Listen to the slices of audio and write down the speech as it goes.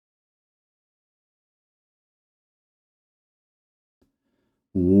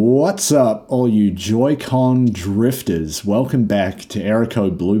What's up, all you Joy-Con drifters? Welcome back to Error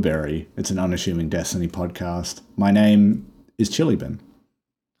Code Blueberry. It's an unassuming Destiny podcast. My name is Chilibin.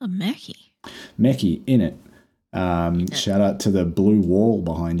 Oh, Mackie. Meki in it. Shout out to the blue wall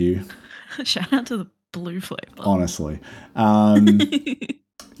behind you. Shout out to the blue flavor. Honestly.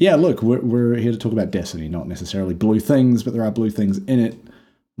 Yeah, look, we're here to talk about Destiny, not necessarily blue things, but there are blue things in it.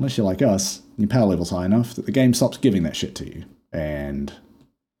 Unless you're like us, your power level's high enough that the game stops giving that shit to you. And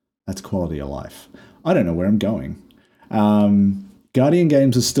that's quality of life. I don't know where I'm going. Guardian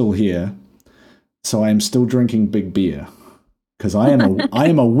Games is still here, so I am still drinking big beer. Because I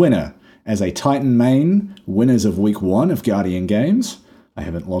am a winner. As a Titan main, winners of week 1 of Guardian Games. I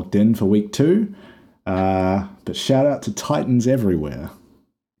haven't logged in for week 2. But shout out to Titans everywhere.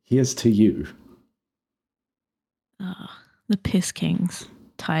 Here's to you. The Piss Kings.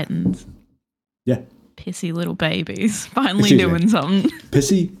 Titans. Yeah. Pissy little babies. Finally doing something.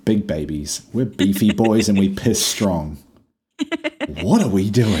 Pissy big babies. We're beefy boys and we piss strong. What are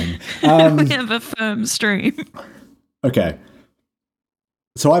we doing? We have a firm stream. Okay.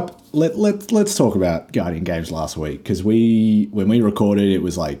 So let's talk about Guardian Games last week, because when we recorded, it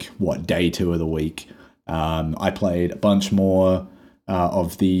was like day 2 of the week. I played a bunch more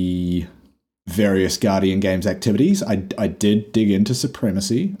of the various Guardian Games activities. I did dig into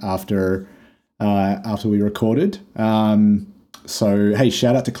Supremacy after we recorded. So hey,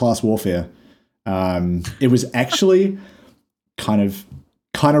 shout out to Class Warfare. It was actually kind of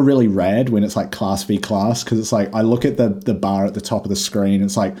really rad when it's like class v class, because it's like I look at the bar at the top of the screen.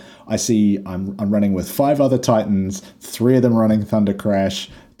 It's like I see I'm running with 5 other Titans, 3 of them running Thunder Crash,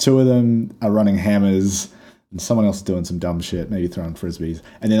 2 of them are running hammers, and someone else is doing some dumb shit, maybe throwing frisbees.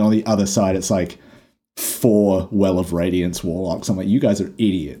 And then on the other side, it's like 4 Well of Radiance Warlocks. I'm like, you guys are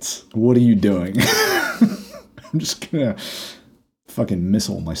idiots. What are you doing? I'm just gonna fucking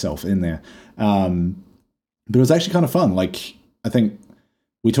missile myself in there. But it was actually kind of fun. Like, I think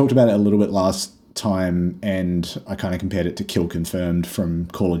we talked about it a little bit last time, and I kind of compared it to Kill Confirmed from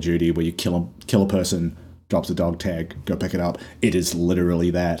Call of Duty, where you kill a person, drops a dog tag, go pick it up. It is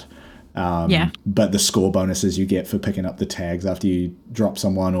literally that. Yeah. But the score bonuses you get for picking up the tags after you drop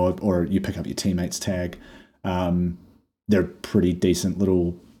someone or you pick up your teammate's tag, they're pretty decent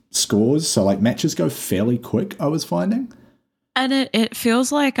little scores. So like matches go fairly quick, I was finding. And it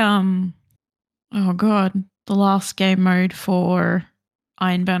feels like oh god, the last game mode for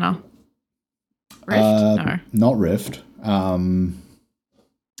Iron Banner. Rift? No. Not Rift.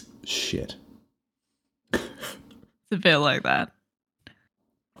 Shit. It's a bit like that.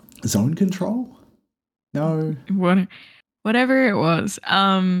 Zone Control? No. Whatever it was.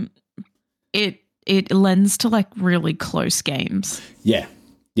 It lends to like really close games. Yeah.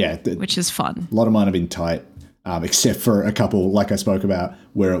 Which is fun. A lot of mine have been tight, except for a couple, like I spoke about,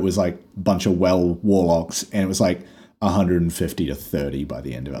 where it was like a bunch of warlocks, and it was like 150 to 30 by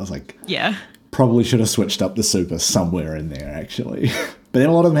the end of it. I was like, yeah, probably should have switched up the super somewhere in there, actually. But then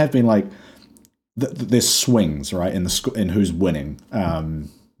a lot of them have been like, there's swings, right, in who's winning.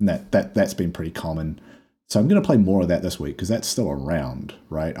 That's been pretty common. So I'm going to play more of that this week, because that's still around,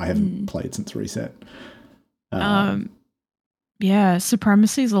 right? I haven't played since reset. Yeah,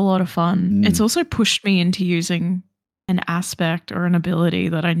 Supremacy is a lot of fun. It's also pushed me into using an aspect or an ability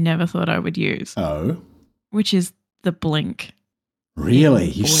that I never thought I would use. Oh? Which is the blink. Really?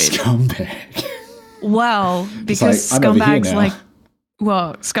 You scumbag. Well, because scumbags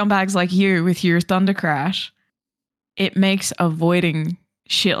like you with your Thunder Crash, it makes avoiding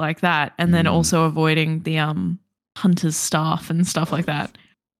shit like that, and then also avoiding the hunter's staff and stuff like that,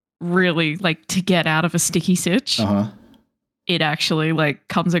 really, like, to get out of a sticky sitch. It actually like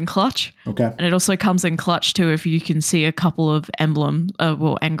comes in clutch. Okay. And it also comes in clutch too if you can see a couple of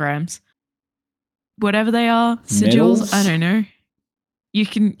engrams, whatever they are, sigils. Medals? I don't know. You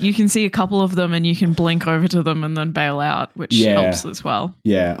can see a couple of them, and you can blink over to them and then bail out, which helps as well.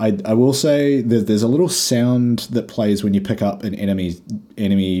 Yeah, I will say that there's a little sound that plays when you pick up an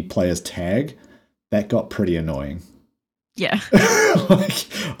enemy player's tag. That got pretty annoying. Yeah. Like,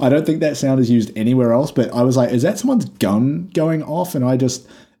 I don't think that sound is used anywhere else, but I was like, is that someone's gun going off? And I just,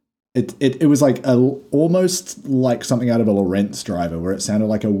 it was like almost like something out of a Lorentz driver, where it sounded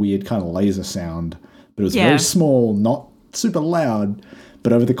like a weird kind of laser sound, but it was very small, not super loud.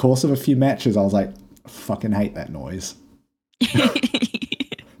 But over the course of a few matches, I was like, I fucking hate that noise.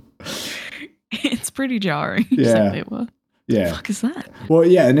 It's pretty jarring. Yeah. Yeah. What the fuck is that? Well,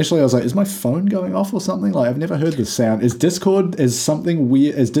 yeah, initially I was like, is my phone going off or something? Like, I've never heard this sound. Is Discord something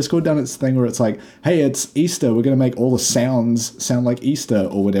weird? Has Discord done its thing where it's like, hey, it's Easter, we're going to make all the sounds sound like Easter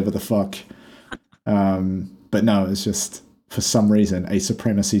or whatever the fuck? But no, it's just for some reason, a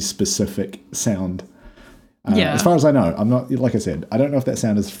Supremacy specific sound. Yeah. As far as I know, I'm not, like I said, I don't know if that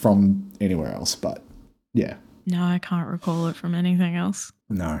sound is from anywhere else, but yeah. No, I can't recall it from anything else.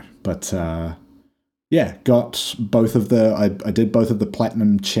 No, but yeah, got both of the, I did both of the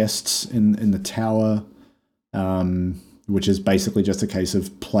platinum chests in the tower, which is basically just a case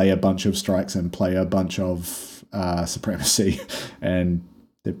of play a bunch of strikes and play a bunch of Supremacy, and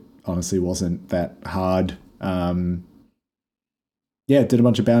it honestly wasn't that hard. Yeah, did a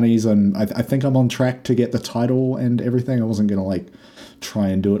bunch of bounties, and I think I'm on track to get the title and everything. I wasn't going to like try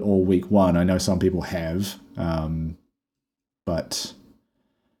and do it all week one. I know some people have, but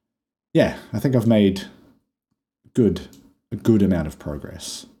yeah, I think I've made a good amount of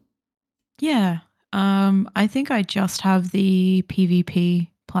progress. Yeah. I think I just have the PvP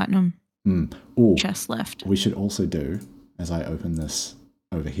platinum chest left. We should also do, as I open this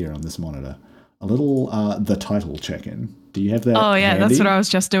over here on this monitor, a little the title check-in. Do you have that? Oh yeah, handy? that's what I was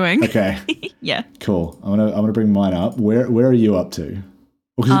just doing. Okay. Yeah. Cool. I'm gonna bring mine up. Where are you up to?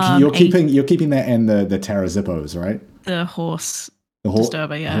 Well, you're keeping that and the Terra Zippos, right? The horse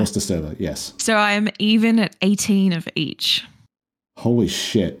disturber, yeah. Horse disturber, yes. So I am even at 18 of each. Holy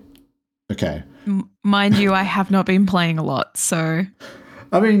shit. Okay. Mind you, I have not been playing a lot, so.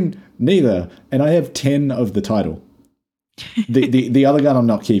 I mean, neither. And I have 10 of the title. The other gun I'm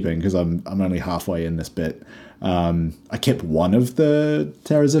not keeping because I'm only halfway in this bit. I kept one of the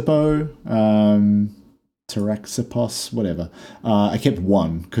Terra Zippo, Taraxipos, whatever. I kept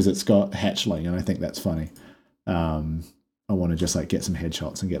one because it's got hatchling, and I think that's funny. I want to just like get some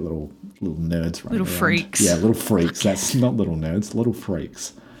headshots and get little nerds running little around. Freaks. Yeah, little freaks. Okay. That's not little nerds, little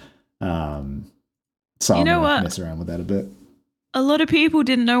freaks. So you know I'm gonna what? mess around with that a bit. A lot of people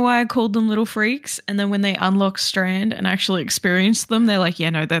didn't know why I called them little freaks, and then when they unlock Strand and actually experienced them, they're like, "Yeah,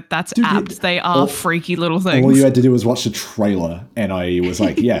 no, that's apt. They are freaky little things." All you had to do was watch the trailer, and I was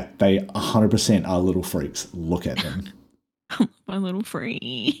like, "Yeah, they 100% are little freaks. Look at them, my little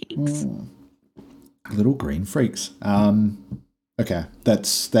freaks, little green freaks." Okay, that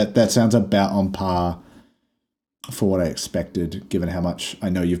sounds about on par for what I expected, given how much I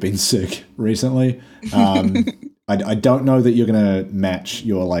know you've been sick recently. I don't know that you're going to match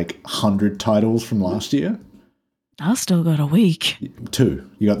your like 100 titles from last year. I still got a week. 2.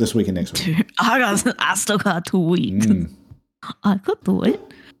 You got this week and next week. I still got 2 weeks. I could do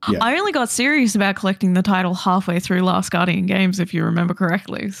it. Yeah. I only got serious about collecting the title halfway through Last Guardian Games, if you remember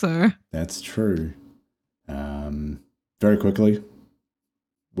correctly. So that's true. Very quickly,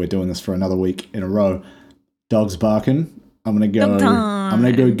 we're doing this for another week in a row. Dog's barking. I'm gonna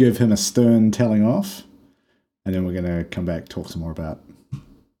go give him a stern telling off. And then we're going to come back, talk some more about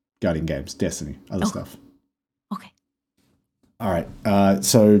Guardian Games, Destiny, other stuff. Okay. All right.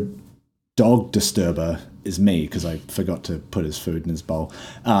 So Dog Disturber is me because I forgot to put his food in his bowl.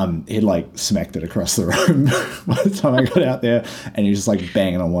 He like smacked it across the room by the time I got out there. And he was just like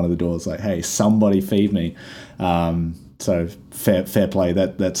banging on one of the doors like, hey, somebody feed me. So fair play.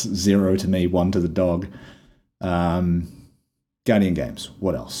 That's 0 to me, 1 to the dog. Guardian Games.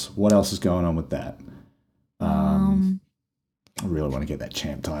 What else? What else is going on with that? I really want to get that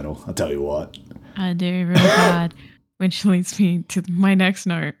champ title. I'll tell you what. I do really bad, which leads me to my next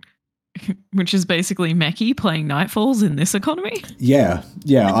note, which is basically Meki playing Nightfalls in this economy. Yeah.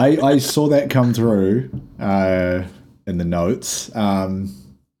 I saw that come through in the notes.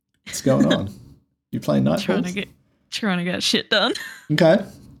 What's going on? You playing Nightfalls? Trying to get shit done. Okay.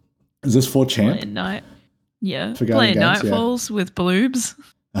 Is this for champ? Playing Nightfalls with bloobs.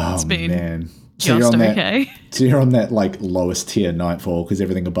 Oh, man. So you're on that like lowest tier Nightfall because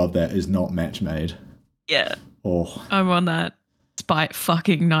everything above that is not match made. Yeah. Oh. I'm on that spite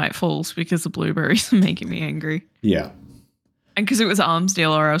fucking Nightfalls because the blueberries are making me angry. Yeah. And because it was Arms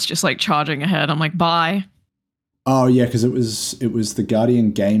Dealer, I was just like charging ahead. I'm like, bye. Oh yeah, because it was the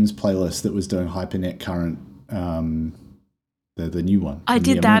Guardian Games playlist that was doing Hypernet Current, the new one. I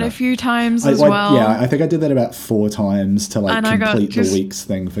did that a few times as well. Yeah, I think I did that about 4 times to like complete the week's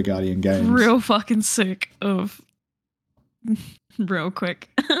thing for Guardian Games. Real fucking sick of real quick.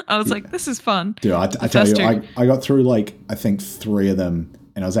 I was like, this is fun. Dude, I tell you, I got through like, I think 3 of them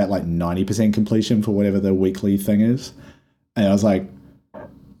and I was at like 90% completion for whatever the weekly thing is. And I was like,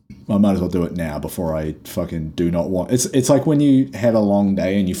 I might as well do it now before I fucking do not want. It's like when you have a long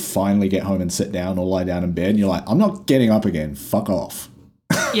day and you finally get home and sit down or lie down in bed and you're like, I'm not getting up again. Fuck off.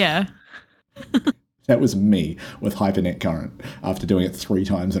 Yeah. That was me with Hypernet Current after doing it 3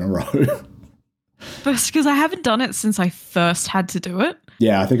 times in a row. But it's because I haven't done it since I first had to do it.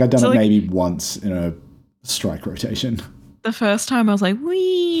 Yeah, I think I've done it maybe once in a strike rotation. The first time I was like,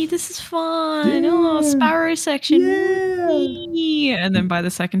 wee, this is fun. Yeah. Oh, Sparrow section. Yeah. And then by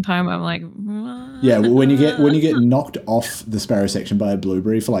the second time, I'm like, what? Yeah, when you get knocked off the sparrow section by a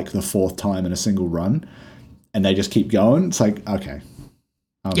blueberry for like the fourth time in a single run, and they just keep going, it's like, okay,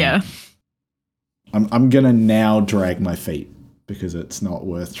 Yeah. I'm gonna now drag my feet because it's not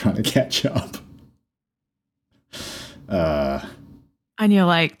worth trying to catch up. And you're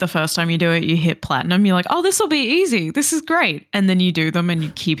like, the first time you do it, you hit platinum. You're like, oh, this will be easy. This is great. And then you do them and you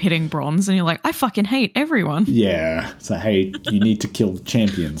keep hitting bronze and you're like, I fucking hate everyone. Yeah. So, hey, you need to kill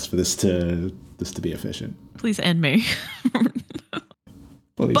champions for this to be efficient. Please end me.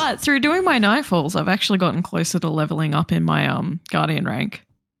 Please. But through doing my Nightfalls, I've actually gotten closer to leveling up in my Guardian rank.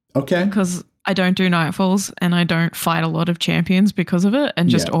 Okay. Because I don't do Nightfalls and I don't fight a lot of champions because of it. And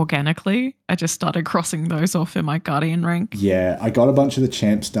just organically, I just started crossing those off in my Guardian rank. Yeah, I got a bunch of the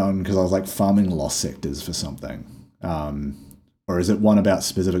champs done because I was like farming lost sectors for something. Or is it one about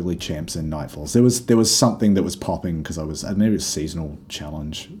specifically champs and Nightfalls? There was something that was popping because maybe it was seasonal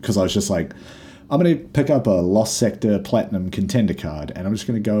challenge because I was just like, I'm going to pick up a lost sector platinum contender card and I'm just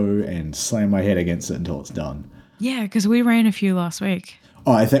going to go and slam my head against it until it's done. Yeah, because we ran a few last week.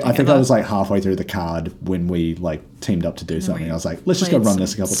 Oh, I think I was like halfway through the card when we like teamed up to do something. I was like, let's just go run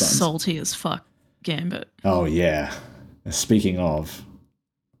this a couple times. Salty as fuck Gambit. Oh yeah. Speaking of,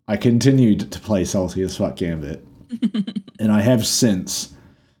 I continued to play Salty as fuck Gambit, and I have since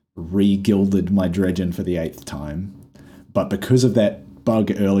re-gilded my Dredgen for the 8th time. But because of that bug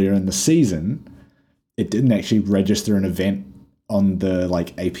earlier in the season, it didn't actually register an event on the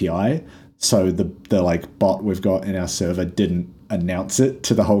like API. So the like bot we've got in our server didn't announce it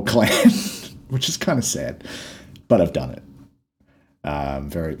to the whole clan, which is kind of sad, but I've done it.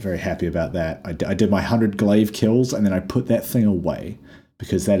 Very, very happy about that. I did my 100 glaive kills and then I put that thing away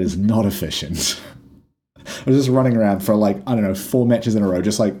because that is not efficient. I was just running around for like, I don't know, 4 matches in a row,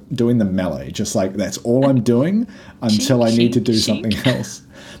 just like doing the melee, just like that's all I'm doing until I need to do something else.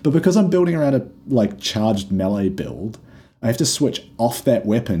 But because I'm building around a like charged melee build, I have to switch off that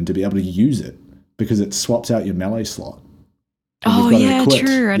weapon to be able to use it because it swaps out your melee slot. Oh, yeah,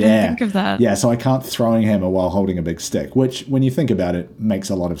 true. I didn't think of that. Yeah, so I can't throwing hammer while holding a big stick, which, when you think about it,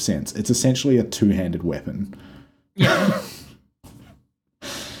 makes a lot of sense. It's essentially a two-handed weapon. Yeah.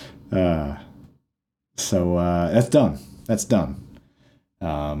 So that's done. That's done.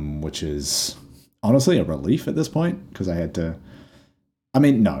 Which is honestly a relief at this point, because I had to... I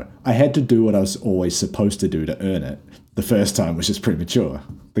mean, no. I had to do what I was always supposed to do to earn it. The first time was just premature.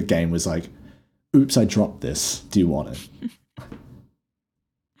 The game was like, oops, I dropped this. Do you want it?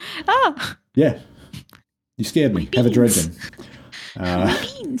 Ah. Yeah. You scared me. Have a Dredgen.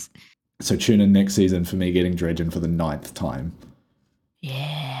 So tune in next season for me getting Dredgen for the 9th time.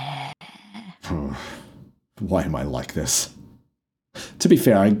 Yeah. Why am I like this? To be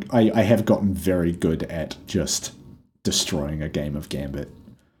fair, I have gotten very good at just destroying a game of Gambit.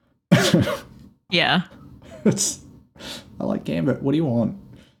 Yeah. I like Gambit. What do you want?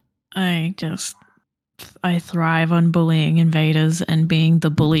 I thrive on bullying invaders and being the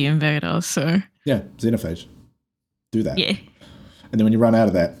bully invader, so... Yeah, Xenophage. Do that. Yeah. And then when you run out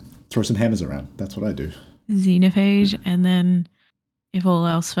of that, throw some hammers around. That's what I do. Xenophage, and then if all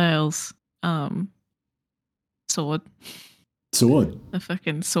else fails, sword. Sword. The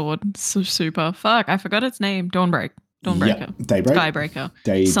fucking sword. Super. Fuck, I forgot its name. Dawnbreaker. Yep. Daybreak.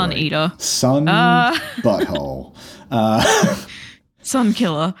 Skybreaker. Sun Eater. Sun butthole. Sun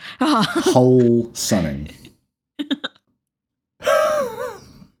Killer. Whole sunning.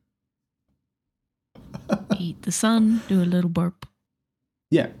 Eat the sun, do a little burp.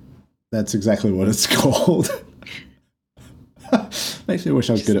 Yeah, that's exactly what it's called. Makes me wish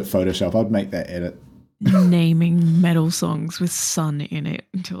I was good at Photoshop. I'd make that edit. Naming metal songs with sun in it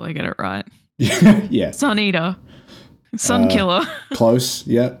until I get it right. Yeah. Sun Eater. Sun Killer. Close,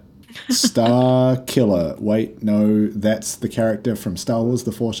 yep. Star Killer. Wait, no, that's the character from Star Wars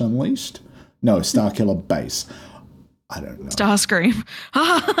The Force Unleashed? No, Star Killer Base. I don't know. Starscream.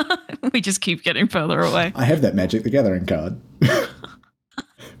 We just keep getting further away. I have that Magic the Gathering card.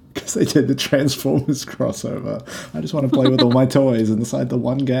 Because they did the Transformers crossover. I just want to play with all my toys inside the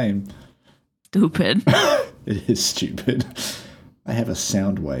one game. Stupid. It is stupid. I have a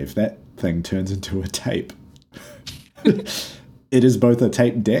sound wave. That thing turns into a tape. It is both a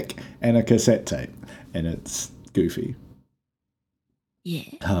tape deck and a cassette tape. And it's goofy.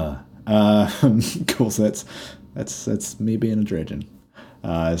 Yeah. Cool. So that's me being a Dredgen.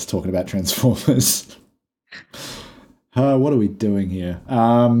 It's talking about Transformers. What are we doing here?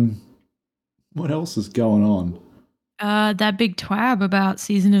 What else is going on? That big twab about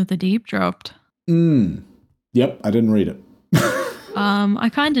Season of the Deep dropped. Yep, I didn't read it. I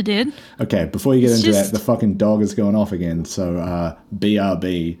kind of did. Okay, before you get It's into just- that, the fucking dog is going off again. So,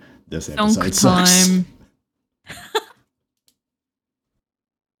 BRB, this Donk episode sucks. time.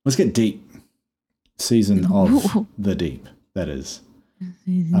 Let's get deep. Season of Ooh. the deep, that is.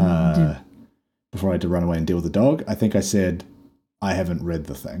 Before I had to run away and deal with the dog, I think I said I haven't read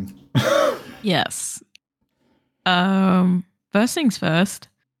the thing. Yes. First things first.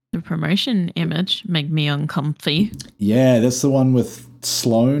 The promotion image made me uncomfy. Yeah, that's the one with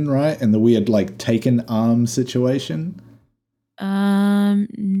Sloane, right? And the weird, like, taken arm situation.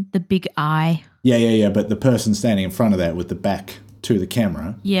 The big eye. Yeah. But the person standing in front of that with the back to the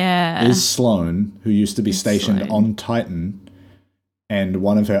camera Yeah. is Sloane, who used to be It's stationed Sloane. on Titan. And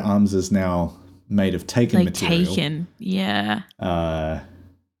one of her arms is now made of taken like material. taken. Yeah.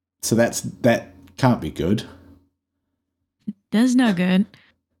 So that can't be good. That's no good.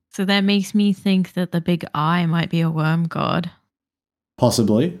 So that makes me think that the big eye might be a worm god.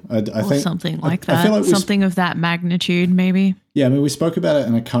 Possibly. I Or think something like I that. feel like Something of that magnitude, maybe. Yeah, I mean, we spoke about it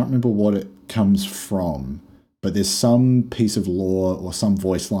and I can't remember what it comes from, but there's some piece of lore or some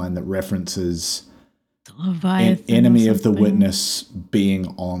voice line that references Leviathan or enemy of the something. witness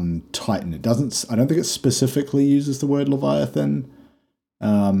being on Titan. It doesn't, I don't think it specifically uses the word Leviathan.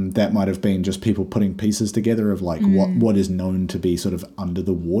 That might have been just people putting pieces together of like what is known to be sort of under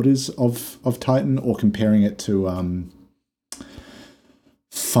the waters of Titan, or comparing it to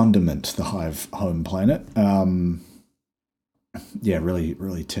Fundament, the Hive home planet. Yeah,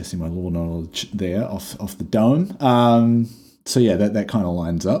 really testing my lore knowledge there off the dome. So yeah, that kind of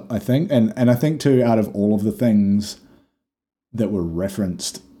lines up, I think. And I think too, out of all of the things that were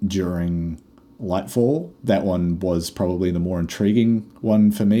referenced during Lightfall, that one was probably the more intriguing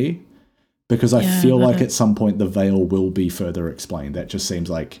one for me, because I feel like at some point the veil will be further explained. That just seems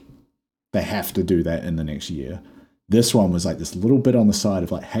like they have to do that in the next year. This one was like this little bit on the side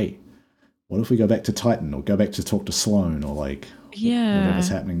of like, hey, what if we go back to Titan or go back to talk to Sloane or like whatever's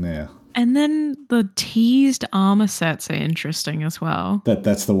happening there. And then the teased armor sets are interesting as well.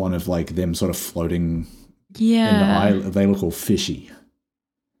 That's the one of like them sort of floating Yeah. in the eye. They look all fishy.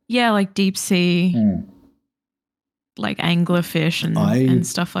 Yeah, like deep sea, like anglerfish and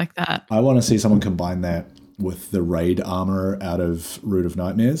stuff like that. I want to see someone combine that with the raid armor out of Root of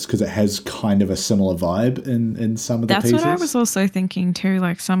Nightmares, because it has kind of a similar vibe in some of the pieces. That's what I was also thinking too.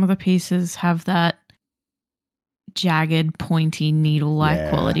 Like some of the pieces have that jagged, pointy, needle-like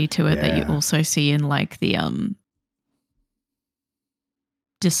quality to it that you also see in like the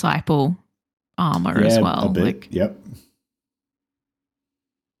disciple armor as well. A bit. Like, yep.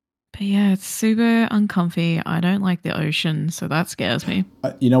 but yeah, it's super uncomfy. I don't like the ocean, so that scares me.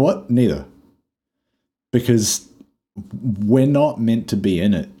 You know what? Neither. Because we're not meant to be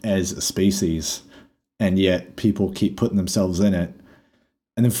in it as a species, and yet people keep putting themselves in it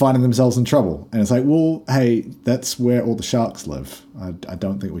and then finding themselves in trouble. And it's like, well, hey, that's where all the sharks live. I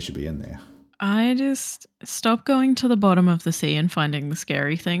don't think we should be in there. I just stop going to the bottom of the sea and finding the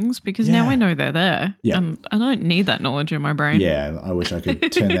scary things, because now I know they're there. Yeah. And I don't need that knowledge in my brain. Yeah, I wish I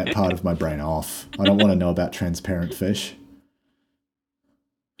could turn that part of my brain off. I don't want to know about transparent fish.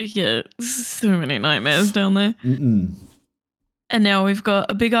 Yeah, so many nightmares down there. Mm-mm. And now we've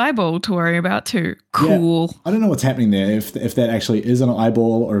got a big eyeball to worry about too. Cool. Yeah, I don't know what's happening there. If that actually is an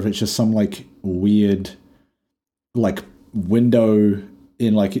eyeball, or if it's just some like weird like window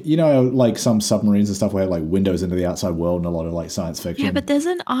in like, you know, like some submarines and stuff where like windows into the outside world and a lot of like science fiction. Yeah, but there's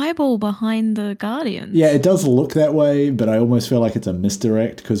an eyeball behind the Guardians. Yeah, it does look that way, but I almost feel like it's a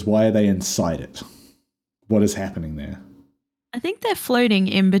misdirect, because why are they inside it? What is happening there? I think they're floating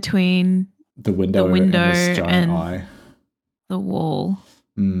in between The window and this giant eye. the wall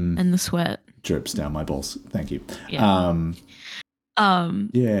and the sweat. Drips down my balls. Thank you. Yeah.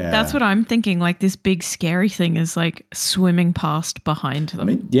 Yeah. That's what I'm thinking. Like this big scary thing is like swimming past behind them. I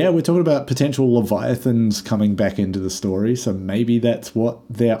mean, yeah, we're talking about potential leviathans coming back into the story, so maybe that's what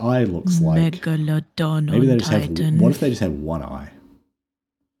their eye looks like. Megalodon Maybe they on just Titan. have. What if they just have one eye?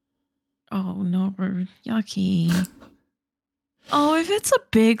 Oh no, yucky. Oh, if it's a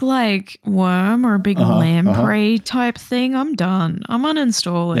big like worm or a big lamprey type thing, I'm done. I'm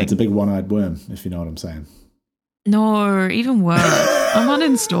uninstalling. Yeah, it's a big one-eyed worm, if you know what I'm saying. No, even worse. I'm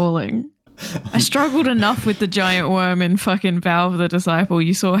uninstalling. I struggled enough with the giant worm in fucking Valve the Disciple.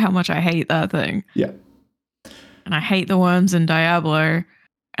 You saw how much I hate that thing. Yeah. And I hate the worms in Diablo.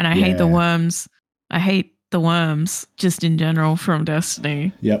 And I hate the worms. I hate the worms just in general from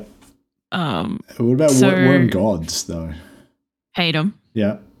Destiny. Yep. What about worm gods, though? Hate them.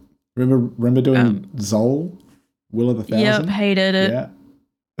 Yeah. Remember doing Zol? Will of the Thousand? Yep, hated it.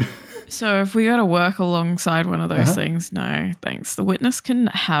 Yeah. So if we got to work alongside one of those Uh-huh. things, no, thanks. The Witness can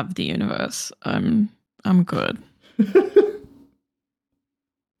have the universe. I'm good.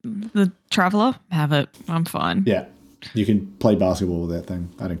 The Traveler, have it. I'm fine. Yeah, you can play basketball with that thing.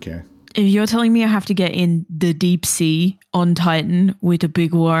 I don't care. If you're telling me I have to get in the deep sea on Titan with a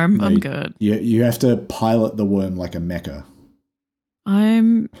big worm, No, I'm good. You have to pilot the worm like a mecha.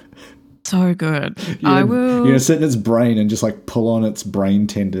 I'm so good. I will. You're gonna sit in its brain and just like pull on its brain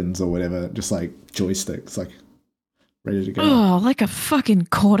tendons or whatever, just like joysticks, like ready to go. Oh, like a fucking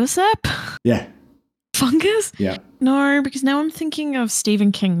cordyceps Yeah, fungus? yeah. No, because now I'm thinking of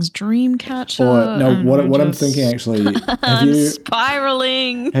Stephen King's Dreamcatcher. Or no, and what I'm thinking actually, I'm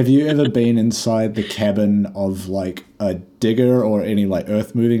spiraling. have you ever been inside the cabin of like a digger or any like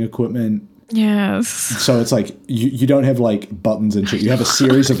earth moving equipment? Yes. So it's like you don't have like buttons and shit. You have a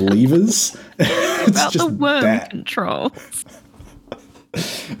series of levers. It's About just the worm that. control.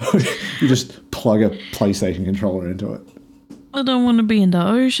 You just plug a PlayStation controller into it. I don't want to be in the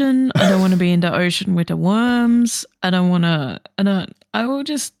ocean. I don't want to be in the ocean with the worms. I will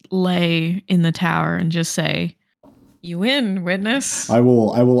just lay in the tower and just say, "You win, Witness." I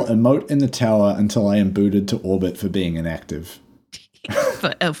will emote in the tower until I am booted to orbit for being inactive.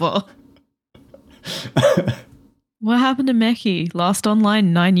 Forever. What happened to Meki? Last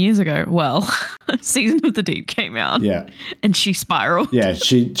online 9 years ago. Well, Season of the Deep came out. Yeah. And she spiraled. Yeah,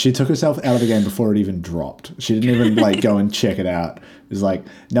 she took herself out of the game before it even dropped. She didn't even like go and check it out. It was like,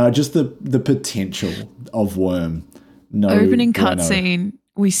 no, just the potential of Worm. No. Opening bueno. cutscene,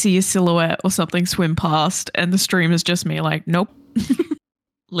 we see a silhouette or something swim past, and the stream is just me like, nope.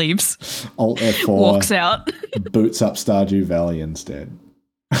 Leaves. Alt F4. Walks out. Boots up Stardew Valley instead.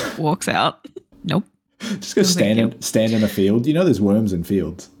 Walks out. Nope. Just go stand in a field. You know there's worms in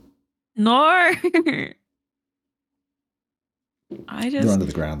fields. No. They're under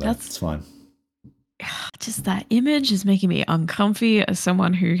the ground though. It's fine. Just that image is making me uncomfy as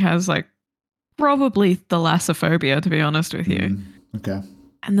someone who has like probably thalassophobia, to be honest with you. Okay.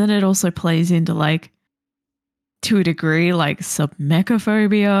 And then it also plays into like, to a degree, like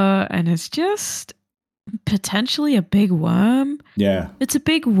submechophobia, and it's just potentially a big worm. Yeah. It's a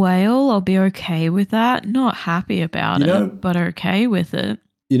big whale. I'll be okay with that. Not happy about it, but okay with it.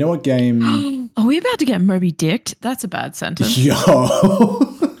 You know what game? Are we about to get Moby Dicked? That's a bad sentence. Yo.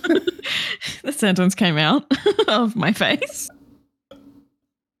 The sentence came out of my face.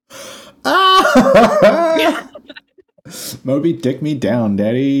 Moby Dick me down,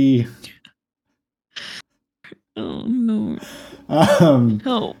 daddy. Oh no.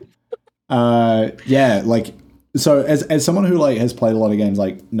 Help. Yeah, like, so as someone who like has played a lot of games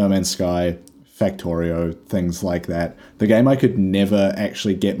like No Man's Sky, Factorio, things like that, the game I could never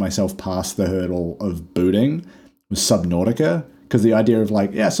actually get myself past the hurdle of booting was Subnautica, because the idea of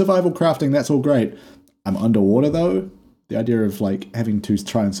like, yeah, survival crafting, that's all great. I'm underwater though. The idea of like having to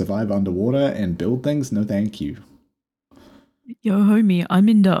try and survive underwater and build things, no thank you. Yo, homie, I'm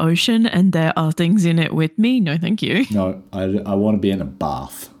in the ocean and there are things in it with me. No, thank you. No, I want to be in a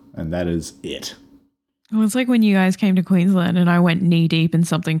bath, and that is it. Well, it's like when you guys came to Queensland and I went knee deep and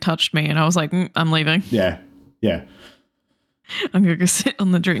something touched me and I was like, I'm leaving. Yeah. I'm going to go sit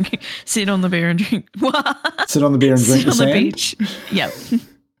on the beer and drink. Sit on the beer and drink the on sand? the beach. Yep.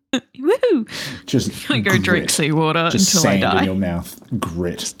 Woo! Just I go drink seawater just until I sand die. in your mouth.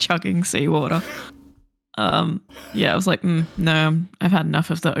 Grit. Just chugging seawater. Yeah, I was like, no, I've had enough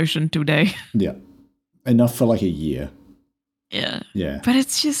of the ocean today. Yeah. Enough for like a year. Yeah. Yeah. But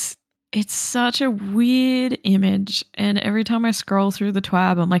it's such a weird image. And every time I scroll through the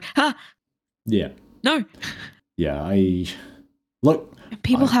twab, I'm like, Yeah. No. Yeah,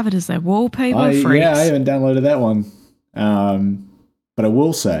 People have it as their wallpaper. Freaks. Yeah, I haven't downloaded that one. But I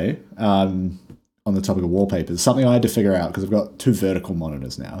will say, on the topic of wallpapers, something I had to figure out, because I've got 2 vertical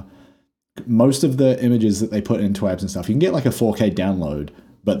monitors now. Most of the images that they put in twabs and stuff, you can get like a 4K download,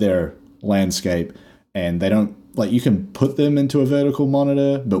 but they're landscape, and they don't, like, you can put them into a vertical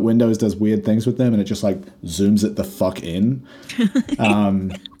monitor, but Windows does weird things with them, and it just like zooms it the fuck in.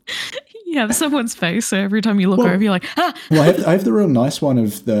 You have someone's face, so every time you look over, you're like, Well, I have the real nice one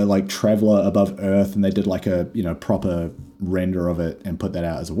of the like Traveler above Earth, and they did like a proper render of it and put that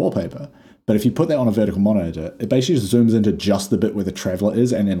out as a wallpaper. But if you put that on a vertical monitor, it basically just zooms into just the bit where the Traveler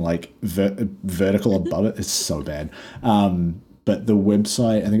is, and then like vertical above it. It's so bad. But the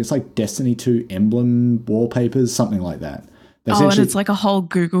website, I think it's like Destiny 2 emblem wallpapers, something like that. And it's like a whole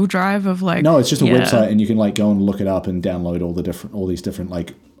Google Drive of like. No, it's just a website, and you can like go and look it up and download all these different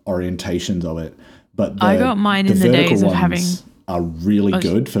like orientations of it. But I got mine in the days of having. Are really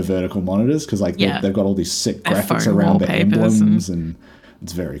good for vertical monitors, because like they've got all these sick graphics around the emblems, and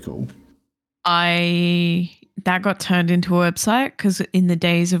it's very cool. That got turned into a website because in the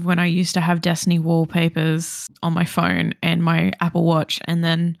days of when I used to have Destiny wallpapers on my phone and my Apple Watch and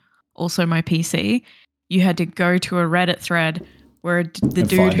then also my PC, you had to go to a Reddit thread where the And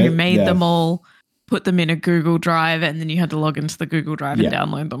dude find who it, made yeah. them all put them in a Google Drive and then you had to log into the Google Drive and Yeah.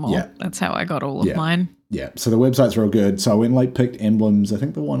 download them all. Yeah. That's how I got all of Yeah. mine. Yeah, so the website's real good. So I went and like picked emblems. I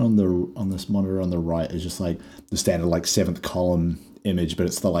think the one on this monitor on the right is just like the standard like 7th column image, but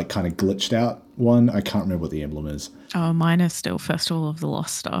it's the like kind of glitched out one. I can't remember what the emblem is. Oh, mine is still Festival of the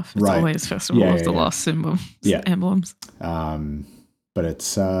Lost stuff. It's Right. always Festival Yeah, of the yeah. Lost emblems. Yeah. But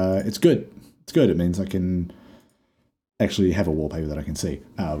it's good. It's good. It means I can actually have a wallpaper that I can see,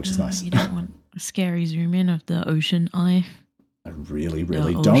 which is nice. You don't want a scary zoom in of the ocean eye. I really,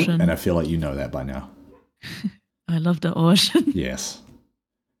 really The don't, ocean. and I feel like you know that by now. I love the ocean. Yes.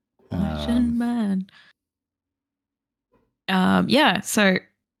 Ocean man. Yeah, so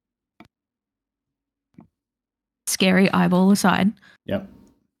scary eyeball aside. Yep.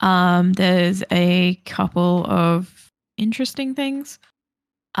 There's a couple of interesting things.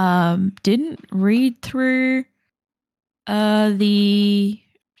 Didn't read through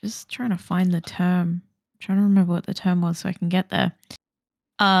just trying to find the term. I'm trying to remember what the term was so I can get there.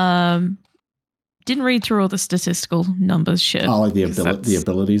 Didn't read through all the statistical numbers shit. Oh, like the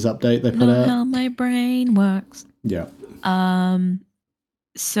abilities update they put not out. how my brain works. Yeah.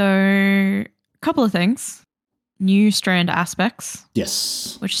 So a couple of things. New strand aspects.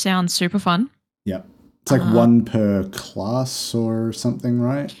 Yes. Which sounds super fun. Yep. It's like one per class or something,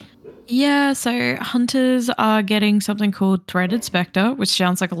 right? Yeah, so hunters are getting something called Threaded Spectre, which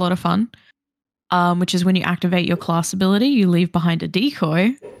sounds like a lot of fun. Which is when you activate your class ability, you leave behind a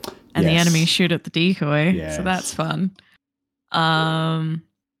decoy and the enemies shoot at the decoy. Yes. So that's fun. And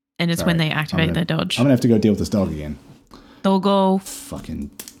it's when they activate their dodge. I'm going to have to go deal with this dog again. Doggo.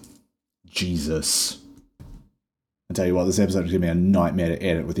 Fucking Jesus. I tell you what, this episode is going to be a nightmare to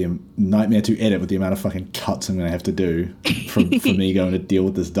edit with the amount of fucking cuts I'm going to have to do for me going to deal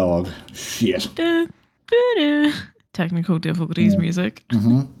with this dog. Shit. Technical difficulties music.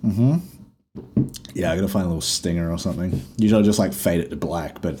 Yeah, I got to find a little stinger or something. Usually I just like fade it to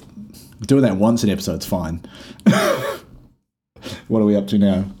black, but doing that once an episode's fine. What are we up to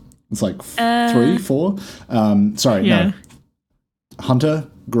now? It's like 3, 4? Sorry, no. Hunter,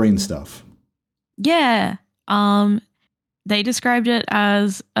 green stuff. Yeah. They described it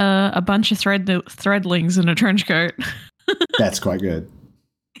as a bunch of threadlings in a trench coat. That's quite good.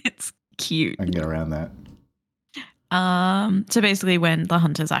 It's cute. I can get around that. So basically when the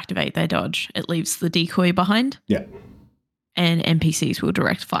hunters activate their dodge, it leaves the decoy behind. Yeah. And NPCs will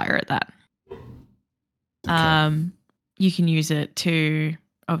direct fire at that. Okay. You can use it to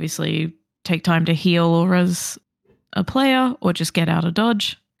obviously take time to heal or res a player or just get out of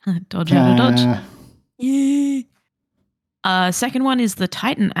dodge. Dodge out of dodge. Yeah. Second one is the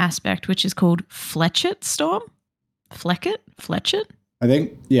Titan aspect, which is called Fletchet Storm. Fletchet? I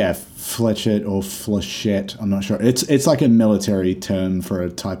think, yeah, Fletchet or Flechette. I'm not sure. It's like a military term for a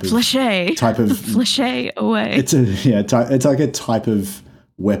type of Flechet away. It's like a type of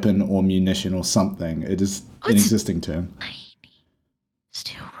weapon or munition or something. It is an existing term. Tiny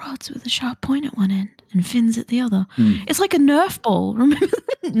steel rods with a sharp point at one end and fins at the other. It's like a Nerf ball. Remember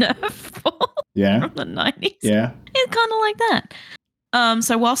the Nerf ball? Yeah. From the 90s? Yeah. It's kind of like that.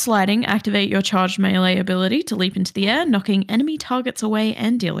 So while sliding, activate your charged melee ability to leap into the air, knocking enemy targets away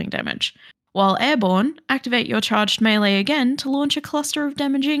and dealing damage. While airborne, activate your charged melee again to launch a cluster of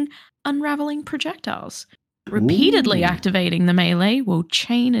damaging, unraveling projectiles. Repeatedly activating the melee will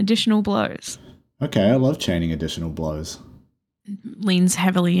chain additional blows. Okay, I love chaining additional blows. Leans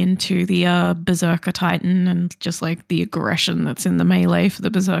heavily into the Berserker Titan and just like the aggression that's in the melee for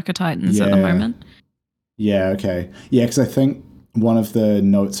the Berserker Titans at the moment. Yeah, okay. Yeah, because I think one of the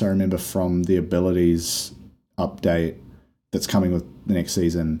notes I remember from the abilities update that's coming with the next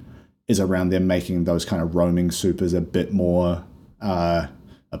season is around them making those kind of roaming supers a bit more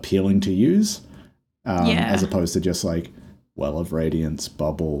appealing to use, as opposed to just like Well of Radiance,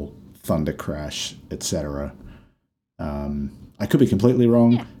 Bubble, Thunder Crash, etc. I could be completely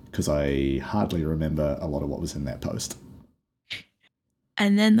wrong because I hardly remember a lot of what was in that post.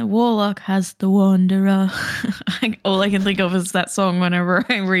 And then the Warlock has the Wanderer. All I can think of is that song whenever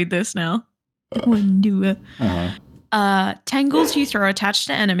I read this now. The Wanderer. Tangles you throw attached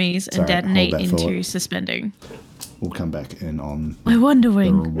to enemies and detonate into suspending. We'll come back in on my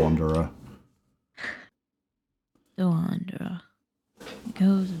Wonderwing. The Wanderer. The Wanderer. It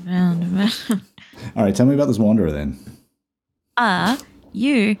goes around and around. All right, tell me about this Wanderer then.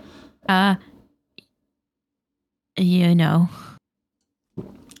 You know.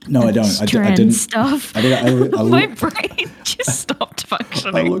 No, I don't. I didn't. Stuff. My brain just stopped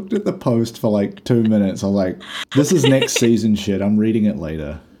functioning. I looked at the post for like 2 minutes. I was like, this is next season shit. I'm reading it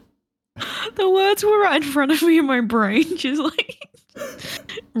later. The words were right in front of me and my brain just like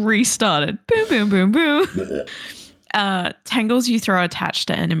restarted. Boom, boom, boom, boom. Tangles you throw attached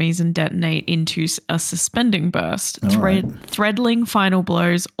to enemies and detonate into a suspending burst. Threadling final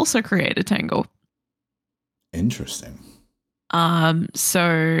blows also create a tangle. Interesting.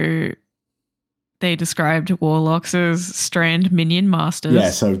 So they described warlocks as strand minion masters. Yeah,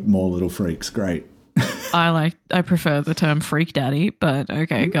 so more little freaks. Great. I prefer the term freak daddy, but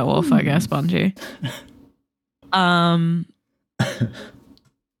okay, go off, I guess, Bungie.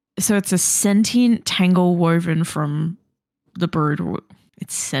 So it's a sentient tangle woven from the brood.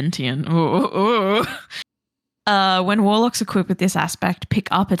 It's sentient. Ooh. When warlocks equipped with this aspect pick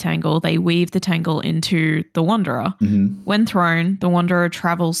up a tangle, they weave the tangle into the Wanderer. Mm-hmm. When thrown, the Wanderer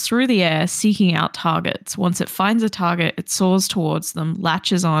travels through the air seeking out targets. Once it finds a target, it soars towards them,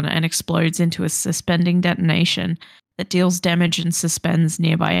 latches on, and explodes into a suspending detonation that deals damage and suspends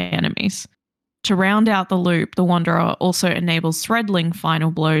nearby enemies. To round out the loop, the Wanderer also enables threadling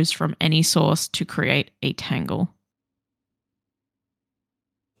final blows from any source to create a tangle.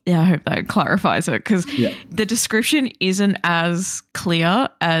 Yeah, I hope that clarifies it, because the description isn't as clear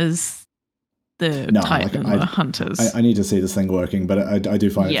as the Titan and the Hunters. I need to see this thing working, but I do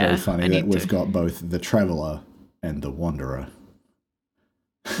find it very funny that we've got both the Traveller and the Wanderer.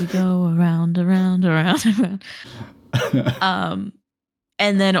 We go around.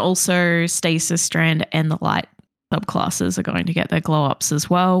 And then also Stasis Strand and the Light subclasses are going to get their glow ups as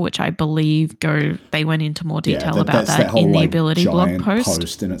well, which I believe they went into more detail about that whole, in the like, ability blog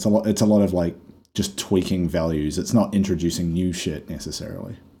post. And it's a lot of like just tweaking values. It's not introducing new shit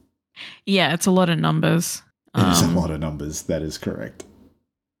necessarily. Yeah, it's a lot of numbers. It is a lot of numbers. That is correct.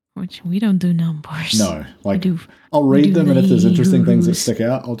 Which we don't do numbers. No, like I'll read them, and if there's interesting things that stick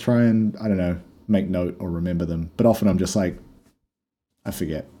out, I'll try and make note or remember them. But often I'm just like, I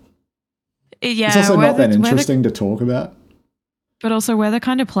forget. Yeah, it's also not that interesting to talk about. But also, we're the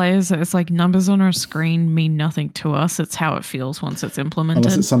kind of players that it's like numbers on our screen mean nothing to us. It's how it feels once it's implemented.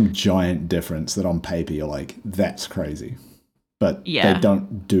 Unless it's some giant difference that on paper you're like, that's crazy. But they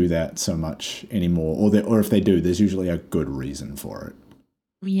don't do that so much anymore. Or if they do, there's usually a good reason for it.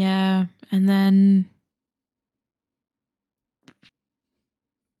 Yeah, and then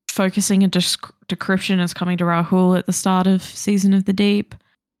focusing and decryption is coming to Rahul at the start of Season of the Deep.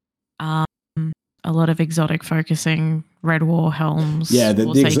 A lot of exotic focusing, Red War helms. Yeah, the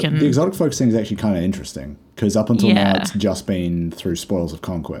exotic focusing is actually kind of interesting, because up until now it's just been through Spoils of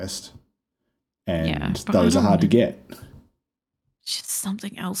Conquest, and those are hard to get. It's just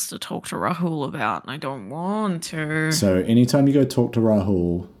something else to talk to Rahul about, and I don't want to. So anytime you go talk to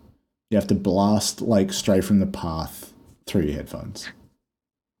Rahul, you have to blast like Stray from the Path through your headphones.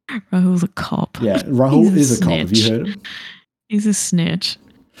 Rahul's a cop. Yeah, Rahul is a cop. Have you heard him? He's a snitch.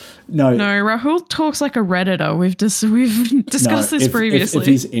 No, Rahul talks like a Redditor. We've discussed this previously. If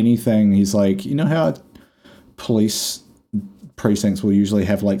he's anything, he's like, you know how police precincts will usually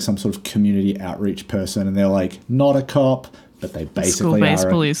have like some sort of community outreach person, and they're like not a cop, but they basically are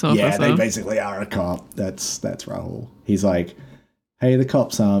police officer. Yeah, they basically are a cop. That's Rahul. He's like, hey, the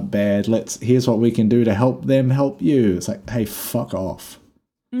cops aren't bad. Here's what we can do to help them help you. It's like, hey, fuck off.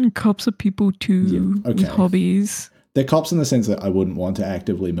 Cops are people too, with hobbies. They're cops in the sense that I wouldn't want to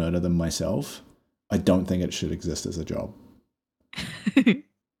actively murder them myself. I don't think it should exist as a job.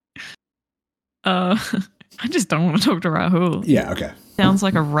 I just don't want to talk to Rahul. Yeah, okay. Sounds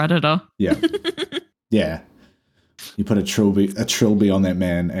like a Redditor. Yeah. Yeah. You put a trilby on that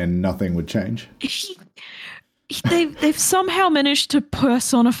man and nothing would change. They've somehow managed to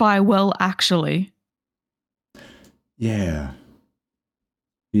personify well, actually. Yeah.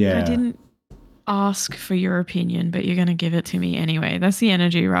 Yeah. I didn't ask for your opinion, but you're going to give it to me anyway. That's the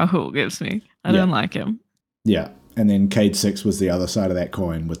energy Rahul gives me. I don't like him. Yeah. And then Cade 6 was the other side of that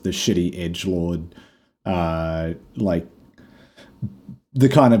coin with the shitty edgelord, like the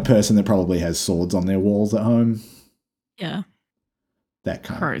kind of person that probably has swords on their walls at home. Yeah. That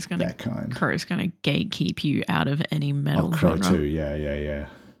kind. Crow's going to gatekeep you out of any metal. Oh, Crow too. Yeah.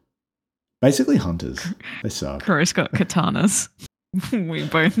 Basically hunters. They suck. Crow's got katanas. We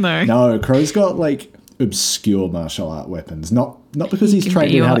both know. No, Crow's got like obscure martial art weapons. Not because he's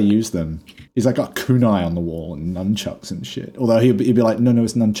trained in how to use them. He's like got kunai on the wall and nunchucks and shit. Although he'd be like, no,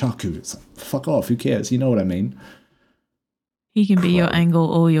 it's nunchaku. It's like, fuck off. Who cares? You know what I mean? He can be your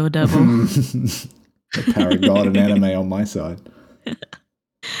angle or your devil. The paragod and anime on my side.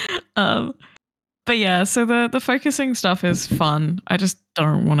 But But yeah, so the focusing stuff is fun. I just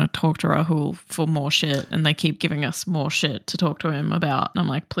don't want to talk to Rahul for more shit, and they keep giving us more shit to talk to him about. And I'm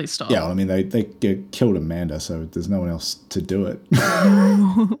like, please stop. Yeah, well, I mean, they killed Amanda, so there's no one else to do it.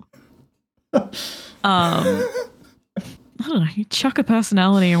 I don't know. You chuck a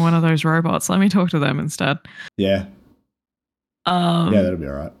personality in one of those robots. Let me talk to them instead. Yeah. Yeah, that'll be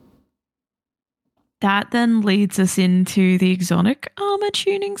all right. That then leads us into the exotic armor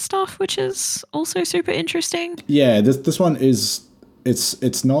tuning stuff, which is also super interesting. Yeah, this one is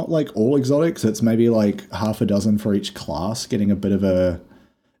it's not like all exotics. It's maybe like half a dozen for each class, getting a bit of a,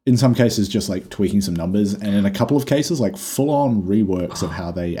 in some cases, just like tweaking some numbers, and in a couple of cases, like full on reworks of how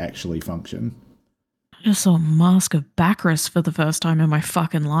they actually function. I just saw Mask of Bacchus for the first time in my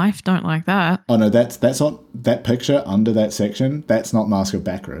fucking life. Don't like that. Oh no, that's not that picture under that section. That's not Mask of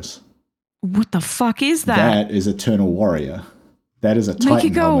Bacchus. What the fuck is that? That is Eternal Warrior. That is a Titan Make it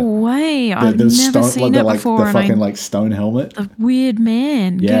go helmet. away. I've never seen it before. The fucking like stone helmet. The weird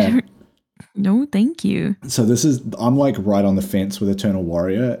man. Yeah. No, thank you. So this is, I'm like right on the fence with Eternal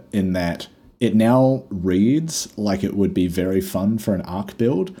Warrior in that it now reads like it would be very fun for an arc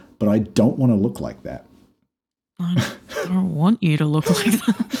build, but I don't want to look like that. I don't want you to look like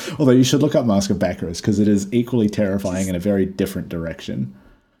that. Although you should look up Mask of Bacchus because it is equally terrifying in a very different direction.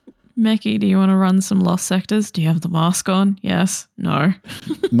 Meki, do you want to run some Lost Sectors? Do you have the mask on? Yes? No?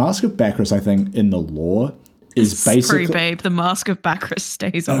 Mask of Bacchus, I think, in the lore is basically... Sorry, babe. The Mask of Bacchus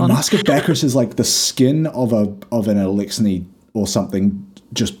stays on. Mask of Bacchus is like the skin of an Elixni or something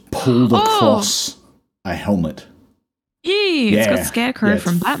just pulled across a helmet. It's got Scarecrow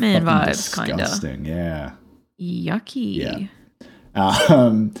from Batman vibes, kind of. Disgusting, yeah. Yucky. Yeah.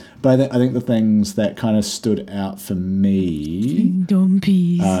 But I think the things that kind of stood out for me,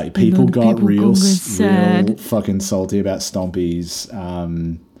 Stompies. people got real sad. fucking salty about Stompies,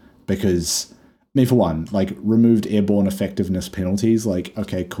 because, I mean, for one, like, removed airborne effectiveness penalties, like,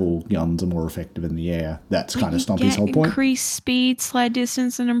 okay, cool, guns are more effective in the air. That's kind of Stompy's whole point. Increased speed, slide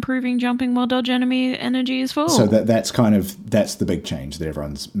distance, and improving jumping while dodge enemy energy is full. So that's the big change that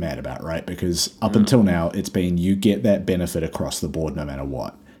everyone's mad about, right? Because up until now, it's been you get that benefit across the board no matter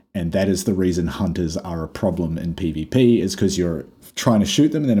what. And that is the reason hunters are a problem in PvP, is because you're trying to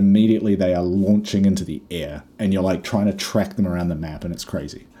shoot them and then immediately they are launching into the air and you're like trying to track them around the map and it's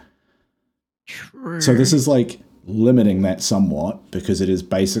crazy. True. So this is like limiting that somewhat, because it is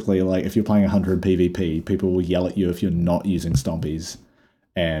basically like if you're playing a hunter in PvP, people will yell at you if you're not using Stompies,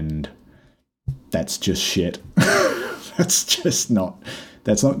 and that's just shit. That's not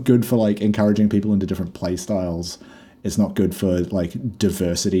good for like encouraging people into different play styles. It's not good for like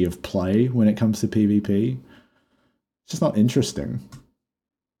diversity of play when it comes to PvP. It's just not interesting.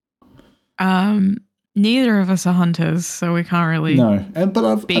 Neither of us are hunters, so we can't really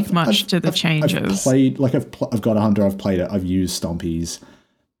speak much to the changes. I've got a hunter. I've played it. I've used Stompies.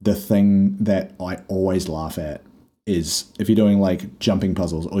 The thing that I always laugh at is if you're doing like jumping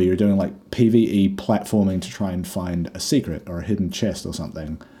puzzles or you're doing like PvE platforming to try and find a secret or a hidden chest or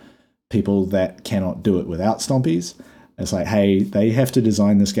something. People that cannot do it without Stompies. It's like, hey, they have to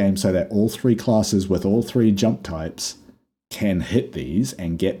design this game so that all three classes with all three jump types can hit these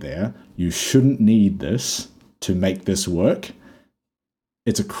and get there. You shouldn't need this to make this work.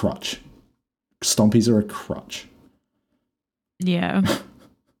 It's a crutch. Stompies are a crutch. Yeah.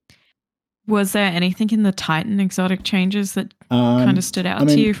 Was there anything in the Titan exotic changes that kind of stood out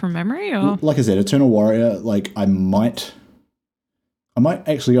to you from memory? Or like I said, Eternal Warrior, like I might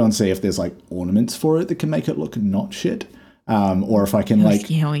actually go and see if there's like ornaments for it that can make it look not shit. Or if I can do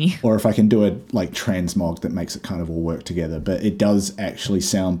a like transmog that makes it kind of all work together. But it does actually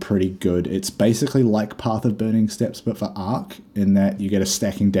sound pretty good. It's basically like Path of Burning Steps, but for Arc, in that you get a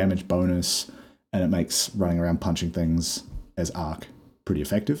stacking damage bonus and it makes running around punching things as Arc pretty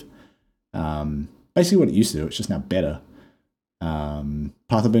effective. Basically what it used to do, it's just now better.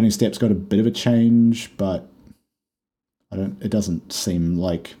 Path of Burning Steps got a bit of a change, but it doesn't seem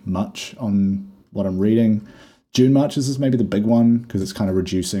like much on what I'm reading. Dune Marches is maybe the big one because it's kind of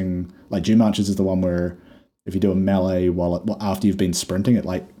reducing. Like Dune Marches is the one where if you do a melee after you've been sprinting, it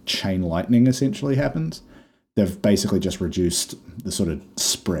like chain lightning essentially happens. They've basically just reduced the sort of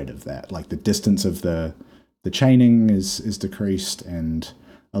spread of that. Like the distance of the chaining is decreased, and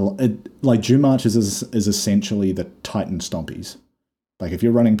like Dune Marches is essentially the Titan Stompies. Like if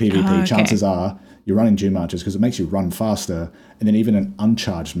you're running PvP, chances are you're running Dune Marches because it makes you run faster, and then even an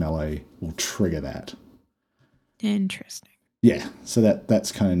uncharged melee will trigger that. Interesting. Yeah, so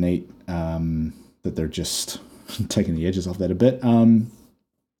that's kind of neat that they're just taking the edges off that a bit.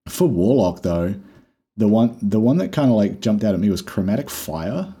 For Warlock though, the one that kind of like jumped out at me was Chromatic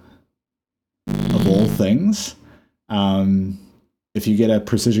Fire. Of all things, if you get a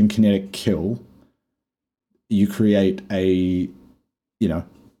precision kinetic kill, you create a,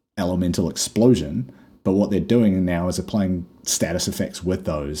 elemental explosion. But what they're doing now is applying status effects with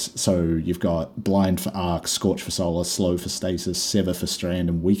those. So you've got Blind for Arc, Scorch for Solar, Slow for Stasis, Sever for Strand,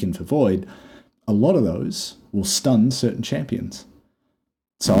 and Weaken for Void. A lot of those will stun certain champions.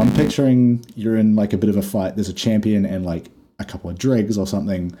 So I'm picturing you're in like a bit of a fight. There's a champion and like a couple of dregs or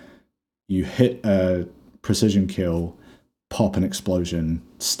something. You hit a precision kill, pop an explosion,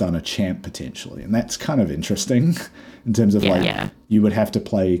 stun a champ potentially. And that's kind of interesting in terms of you would have to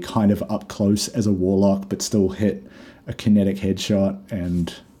play kind of up close as a warlock, but still hit a kinetic headshot.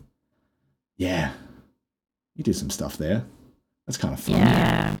 And yeah, you do some stuff there. That's kind of fun.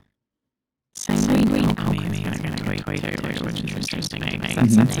 Yeah. Sanguine Army is going to tweet too, which is interesting.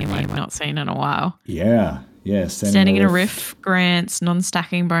 That's a name I've not seen in a while. Yeah. Standing in a riff grants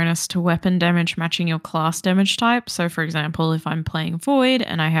non-stacking bonus to weapon damage matching your class damage type. So, for example, if I'm playing Void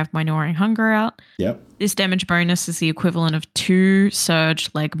and I have my Gnawing Hunger out, this damage bonus is the equivalent of 2 Surge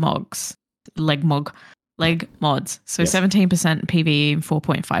leg mods. So 17% PvE and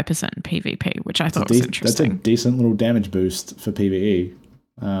 4.5% PvP, which I thought was interesting. That's a decent little damage boost for PvE.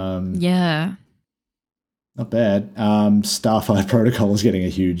 Yeah. Not bad. Starfire Protocol is getting a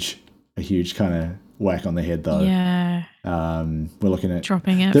huge kind of whack on the head, though. Yeah. We're looking at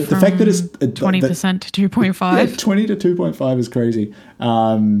dropping it the fact that it's 20% to 2.5. Yeah, 20 to 2.5 is crazy.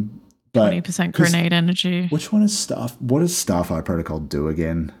 But 20% grenade energy. Which one is what does Starfire Protocol do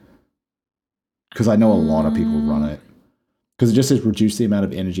again? Because I know a lot of people run it. Because it just says reduce the amount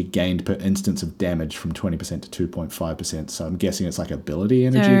of energy gained per instance of damage from 20% to 2.5%. So I'm guessing it's like ability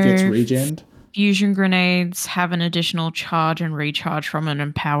energy gets regened. Fusion grenades have an additional charge and recharge from an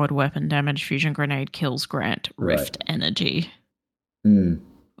empowered weapon damage. Fusion grenade kills grant rift energy.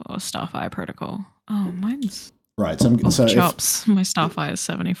 Or Starfire Protocol. Oh, mine's right. So chops. My Starfire is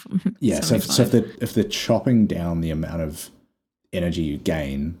 70. Yeah. 75. So if they're chopping down the amount of energy you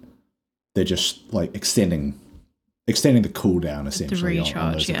gain, they're just like extending the cooldown essentially the recharge,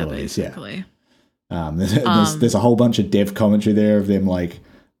 on those abilities. Basically. There's a whole bunch of dev commentary there of them like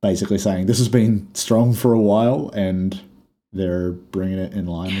basically saying this has been strong for a while and they're bringing it in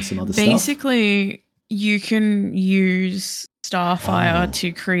line with some other stuff. Basically, you can use Starfire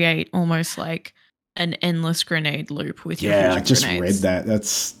to create almost like an endless grenade loop with your fusion I just grenades. read that.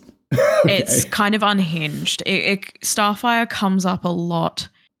 That's It's kind of unhinged. Starfire comes up a lot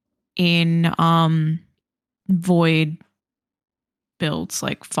in Void builds,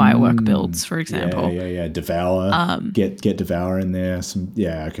 like firework builds, for example. Yeah. Devour. Get Devour in there.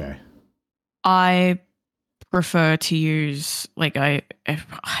 Okay. I prefer to use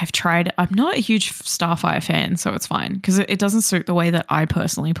I've tried. I'm not a huge Starfire fan, so it's fine because it doesn't suit the way that I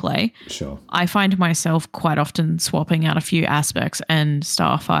personally play. Sure. I find myself quite often swapping out a few aspects and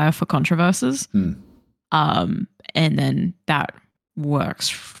Starfire for Controverses. And then that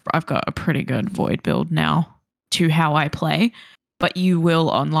works. I've got a pretty good Void build now to how I play. But you will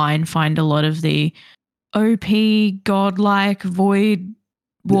online find a lot of the OP godlike Void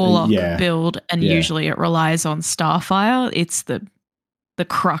Warlock build, and usually it relies on Starfire. It's the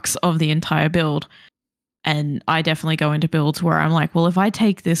crux of the entire build. And I definitely go into builds where I'm like, well, if I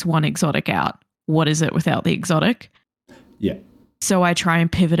take this one exotic out, what is it without the exotic? Yeah. So I try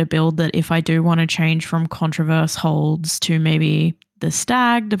and pivot a build that if I do want to change from Controverse holds to maybe the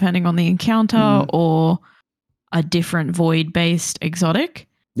Stag, depending on the encounter, or a different Void-based exotic,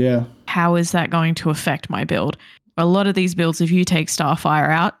 how is that going to affect my build? A lot of these builds, if you take Starfire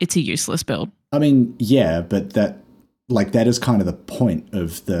out, it's a useless build. I mean, yeah, but that is kind of the point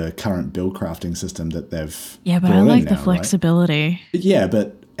of the current build crafting system that they've but I like the flexibility. Right? Yeah,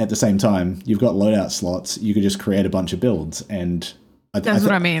 but at the same time, you've got loadout slots. You could just create a bunch of builds, and that's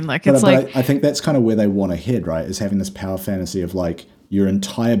what I mean. Like, I think that's kind of where they want to head, right? Is having this power fantasy of like your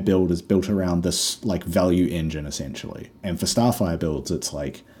entire build is built around this like value engine essentially. And for Starfire builds, it's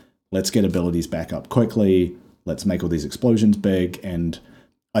like let's get abilities back up quickly. Let's make all these explosions big. And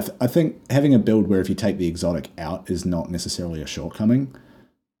I think having a build where if you take the exotic out is not necessarily a shortcoming.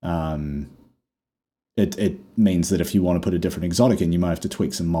 It means that if you want to put a different exotic in, you might have to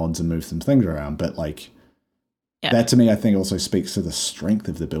tweak some mods and move some things around. But like that to me, I think also speaks to the strength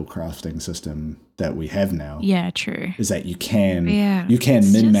of the build crafting system that we have now. Yeah, true. Is that you can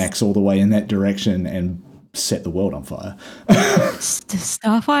min-max all the way in that direction and set the world on fire.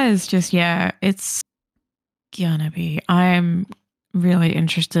 Starfire is just, it's gonna be. I'm really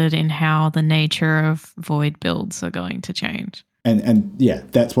interested in how the nature of Void builds are going to change. And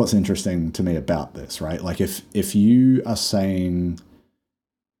that's what's interesting to me about this, right? Like if you are saying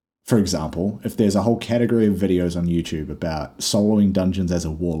for example, if there's a whole category of videos on YouTube about soloing dungeons as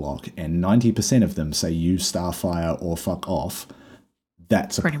a warlock, and 90% of them say use Starfire or fuck off,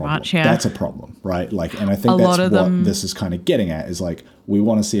 that's a Pretty problem. much, yeah. That's a problem, right? Like, and I think A that's lot of what them- this is kind of getting at, is like, we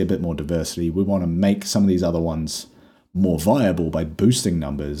want to see a bit more diversity. We want to make some of these other ones more viable by boosting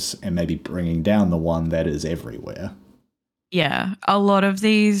numbers and maybe bringing down the one that is everywhere. Yeah, a lot of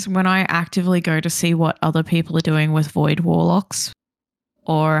these, when I actively go to see what other people are doing with Void Warlocks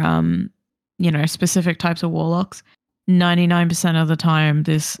or, specific types of Warlocks, 99% of the time,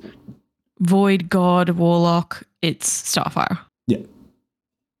 this Void God Warlock, it's Starfire. Yeah.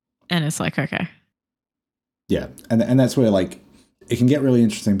 And it's like, okay. Yeah, and that's where, like, it can get really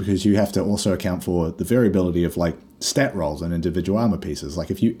interesting because you have to also account for the variability of, like, stat rolls and individual armor pieces. Like,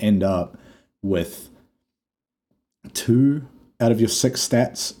 if you end up with 2 out of your 6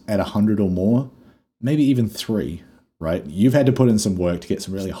 stats at 100 or more, maybe even 3, right? You've had to put in some work to get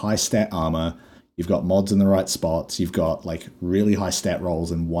some really high stat armor. You've got mods in the right spots. You've got, like, really high stat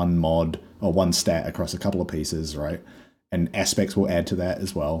rolls in one mod or one stat across a couple of pieces, right? And aspects will add to that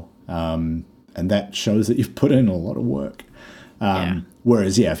as well. And that shows that you've put in a lot of work.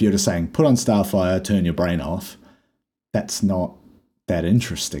 Whereas, if you're just saying, put on Starfire, turn your brain off, that's not that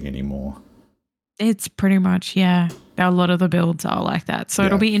interesting anymore. It's pretty much, yeah. A lot of the builds are like that. So Yeah.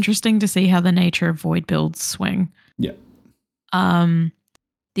 it'll be interesting to see how the nature of Void builds swing. Yeah.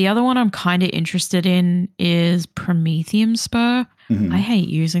 The other one I'm kind of interested in is Prometheum Spur. Mhm. I hate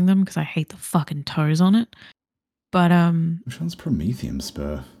using them because I hate the fucking toes on it. But Which one's Prometheum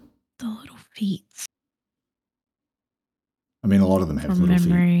Spur? the little feet I mean, a lot of them have from little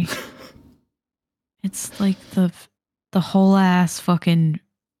memory. feet. It's like the whole ass fucking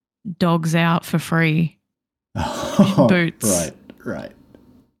dogs out for free. Boots. Right.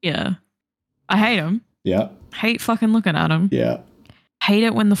 Yeah. I hate them. Yeah. Hate fucking looking at them. Yeah. Hate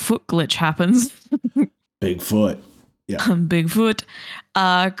it when the foot glitch happens. Bigfoot. Yeah. Bigfoot.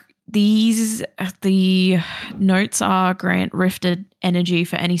 The notes are grant rifted energy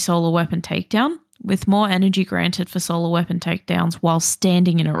for any solar weapon takedown, with more energy granted for solar weapon takedowns while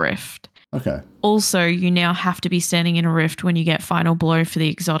standing in a rift. Okay. Also, you now have to be standing in a rift when you get final blow for the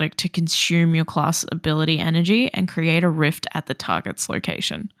exotic to consume your class ability energy and create a rift at the target's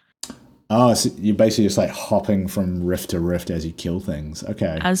location. Oh, so you're basically just like hopping from rift to rift as you kill things.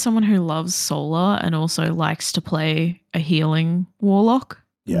 Okay. As someone who loves solar and also likes to play a healing warlock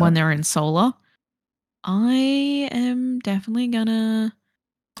when they're in solar, I am definitely gonna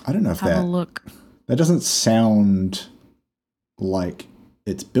I don't know if have a look. that doesn't sound like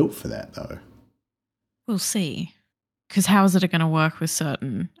it's built for that, though. We'll see. Because how is it going to work with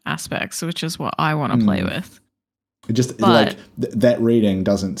certain aspects, which is what I want to play with. It just, But- that reading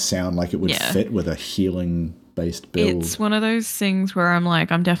doesn't sound like it would Yeah. fit with a healing-based build. It's one of those things where I'm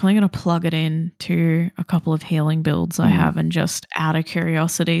like, I'm definitely going to plug it in to a couple of healing builds I have and just out of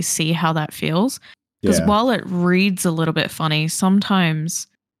curiosity see how that feels. Because Yeah. while it reads a little bit funny, sometimes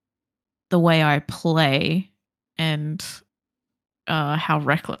the way I play and how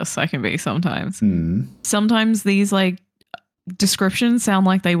reckless I can be sometimes. Hmm. Sometimes these like descriptions sound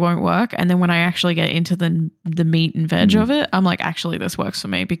like they won't work, and then when I actually get into the meat and veg of it, I'm like, actually this works for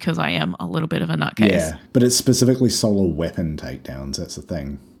me because I am a little bit of a nutcase. Yeah, but it's specifically solar weapon takedowns. That's the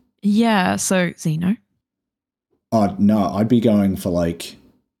thing. Yeah, so Xeno. Oh no, I'd be going for like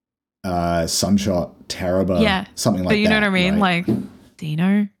Sunshot, Taraba, Yeah, something like But you know that. what I mean? right? Like,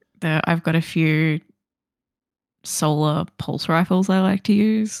 Dino, I've got a few solar pulse rifles I like to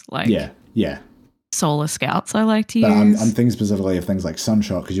use. Like yeah. solar scouts I like to But use. I'm thinking specifically of things like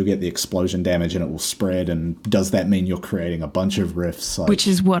Sunshot because you'll get the explosion damage and it will spread. And does that mean you're creating a bunch of rifts? Like, Which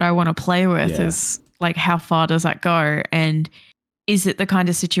is what I want to play with Yeah. is like, how far does that go? And is it the kind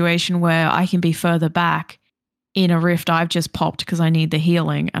of situation where I can be further back in a rift I've just popped because I need the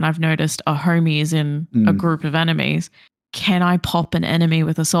healing and I've noticed a homie is in a group of enemies? Can I pop an enemy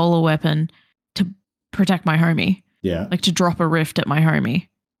with a solar weapon to protect my homie? yeah, Like to drop a rift at my homie?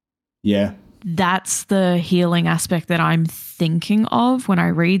 yeah, That's the healing aspect that I'm thinking of when I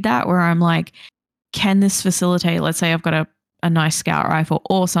read that, where I'm like, can this facilitate, let's say I've got a nice scout rifle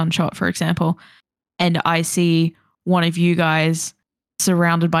or Sunshot, for example, and I see one of you guys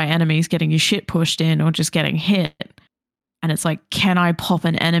surrounded by enemies getting your shit pushed in or just getting hit. And it's like, can I pop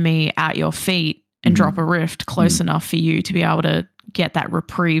an enemy at your feet and drop a rift close enough for you to be able to get that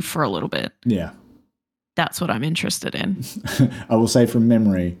reprieve for a little bit? yeah. That's what I'm interested in. I will say from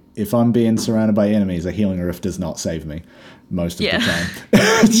memory, if I'm being surrounded by enemies, a healing rift does not save me most of the time.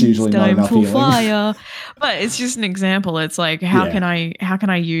 It's usually not enough Stoneful healing. fire. But it's just an example. It's like, how Yeah. can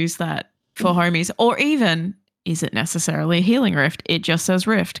I use that for homies? Or even is it necessarily a healing rift? It just says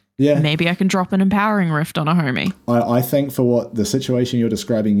rift. Yeah. Maybe I can drop an empowering rift on a homie. I think for what the situation you're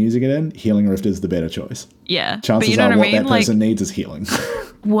describing using it in, healing rift is the better choice. Yeah. Chances but you know are what I that mean? person needs is healing.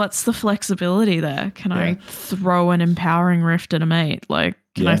 What's the flexibility there? Can I throw an empowering rift at a mate? Like,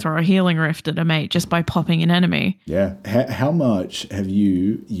 can I throw a healing rift at a mate just by popping an enemy? Yeah. How much have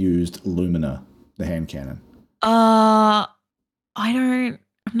you used Lumina, the hand cannon? I'm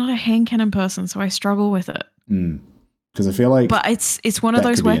not a hand cannon person, so I struggle with it. Because I feel like, but it's one of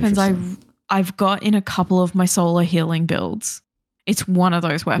those weapons I've got in a couple of my solar healing builds. It's one of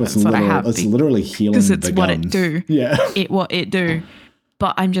those weapons that I have. It's literally healing because it's the what gun. it do. Yeah, what it do.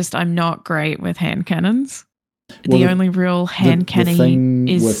 But I'm not great with hand cannons. Well, the only real hand cannon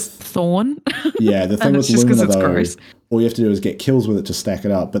is Thorn. Yeah, the thing with Lumina though, gross. All you have to do is get kills with it to stack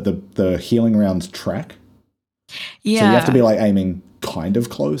it up, but the healing rounds track. Yeah. So you have to be like aiming kind of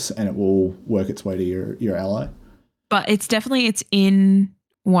close and it will work its way to your ally. But it's in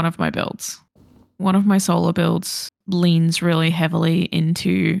one of my builds. One of my solar builds leans really heavily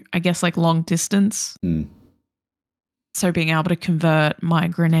into, I guess, like long distance. So being able to convert my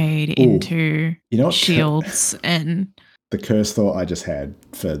grenade into shields and... The curse thought I just had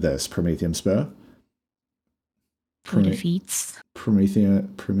for this Prometheum Spur. For defeats.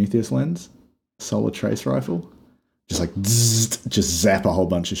 Prometheus lens. Solar trace rifle. Just like just zap a whole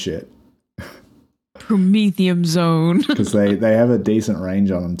bunch of shit. Prometheum zone. Because they have a decent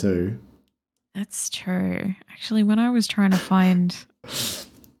range on them too. That's true. Actually, when I was trying to find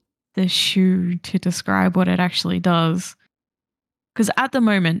the shoe to describe what it actually does, because at the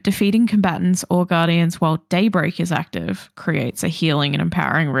moment, defeating combatants or guardians while Daybreak is active creates a healing and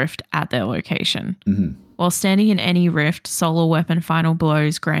empowering rift at their location. While standing in any rift, solar weapon final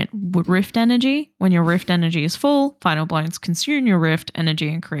blows grant rift energy. When your rift energy is full, final blows consume your rift energy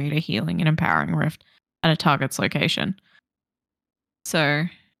and create a healing and empowering rift at a target's location. So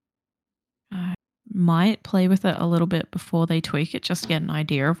I might play with it a little bit before they tweak it, just to get an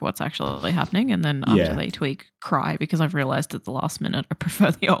idea of what's actually happening. And then after they tweak, cry because I've realized at the last minute I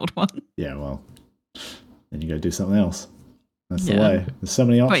prefer the old one. Yeah, well, then you go do something else. That's the way. There's so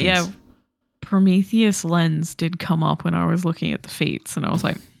many options. But yeah, Prometheus lens did come up when I was looking at the feats, and I was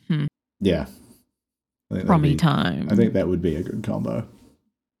like, Yeah. Promi time. I think that would be a good combo.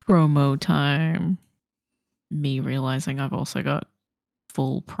 Promo time. Me realizing I've also got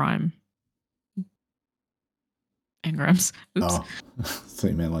full prime engrams. Oops. Oh, so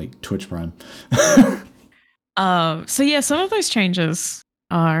you meant like Twitch Prime. So yeah, some of those changes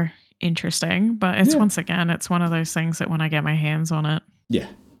are interesting, but it's once again, it's one of those things that when I get my hands on it,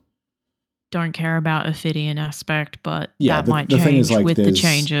 don't care about Ophidian aspect, but that might change thing is, like, with the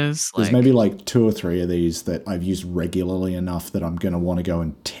changes. There's maybe like 2 or 3 of these that I've used regularly enough that I'm going to want to go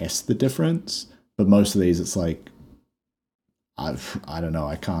and test the difference. But most of these, it's like, I don't know.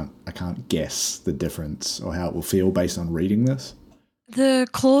 I can't guess the difference or how it will feel based on reading this. The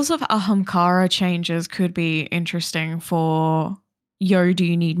Claws of Ahamkara changes could be interesting for, yo, do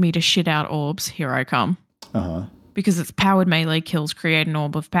you need me to shit out orbs? Here I come. Because it's powered melee kills create an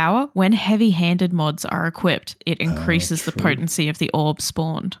orb of power. When heavy-handed mods are equipped, it increases the potency of the orb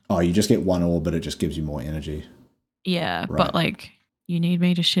spawned. Oh, you just get one orb, but it just gives you more energy. Yeah, but like, you need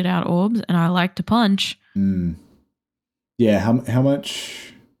me to shit out orbs, and I like to punch. Yeah, how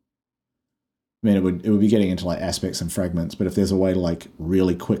much... I mean, it would be getting into like aspects and fragments, but if there's a way to like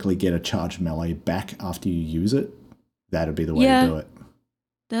really quickly get a charged melee back after you use it, that'd be the way to do it.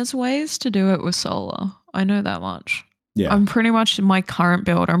 There's ways to do it with solar. I know that much. Yeah. I'm pretty much in my current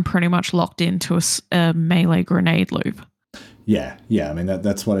build. I'm pretty much locked into a melee grenade loop. Yeah. I mean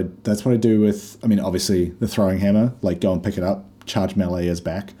that's what I do with. I mean, obviously the throwing hammer, like go and pick it up, charge melee is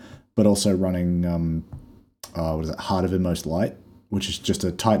back, but also running what is it? Heart of Inmost Light, which is just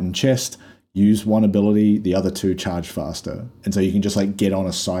a Titan chest. Use one ability, the other 2 charge faster, and so you can just like get on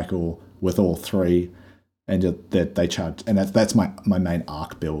a cycle with all 3, and that they charge. And that's my main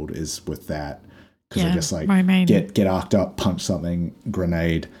arc build is with that. Because I just like get arced up, punch something,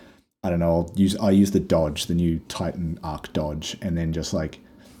 grenade. I don't know. I use the dodge, the new Titan arc dodge, and then just like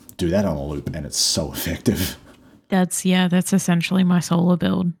do that on a loop, and it's so effective. That's essentially my solar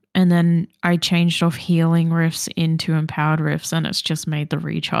build. And then I changed off healing rifts into empowered rifts, and it's just made the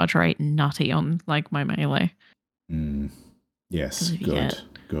recharge rate nutty on like my melee. Yes,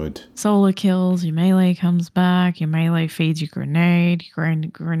 good. Solar kills, your melee comes back, your melee feeds your grenade,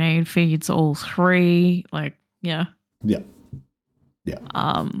 grenade feeds all 3. Like, yeah. Yeah.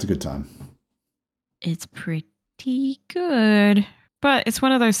 It's a good time. It's pretty good. But it's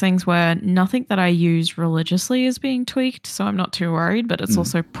one of those things where nothing that I use religiously is being tweaked, so I'm not too worried, but it's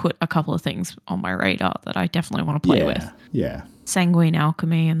also put a couple of things on my radar that I definitely want to play with. Yeah. Sanguine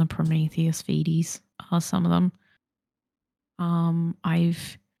Alchemy and the Prometheus Fedes are some of them.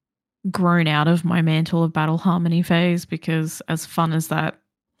 I've grown out of my Mantle of Battle Harmony phase because as fun as that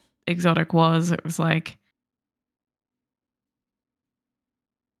exotic was, it was like,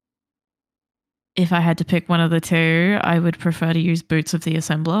 if I had to pick one of the two, I would prefer to use Boots of the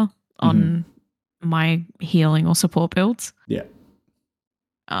Assembler on my healing or support builds. Yeah.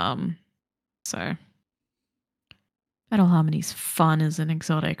 So Battle Harmony's fun as an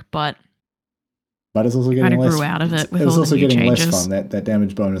exotic, but it's also getting less. Grew out of it with it was all also the new getting changes. less fun. That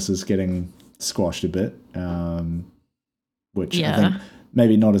damage bonus is getting squashed a bit, which I think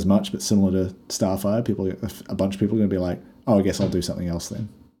maybe not as much, but similar to Starfire. A bunch of people are going to be like, "Oh, I guess I'll do something else then."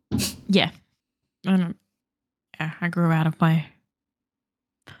 Yeah. I grew out of my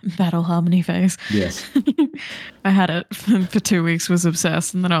Battle Harmony phase. Yes. I had it for 2 weeks, was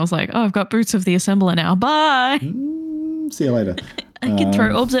obsessed, and then I was like, oh, I've got Boots of the Assembler now. Bye. See you later. I can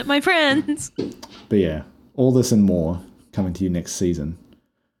throw orbs at my friends. But yeah, all this and more coming to you next season.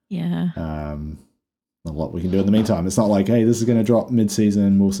 Yeah. A lot we can do in the meantime. It's not like, hey, this is going to drop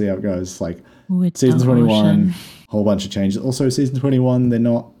mid-season, we'll see how it goes. It's like season 21, whole bunch of changes. Also, season 21, they're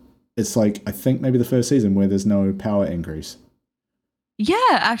not. It's like, I think maybe the first season where there's no power increase. Yeah,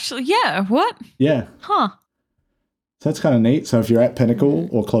 actually, yeah. What? Yeah. Huh. So that's kind of neat. So if you're at Pinnacle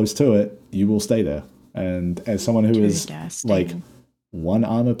or close to it, you will stay there. And as someone who is like one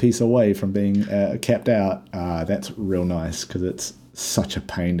armor piece away from being capped out, that's real nice because it's such a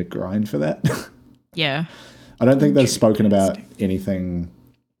pain to grind for that. Yeah. I don't think they've spoken about anything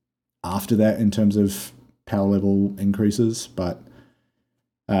after that in terms of power level increases, but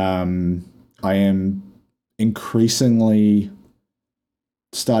I am increasingly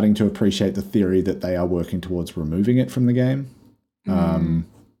starting to appreciate the theory that they are working towards removing it from the game.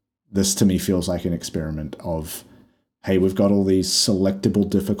 This to me feels like an experiment of, hey, we've got all these selectable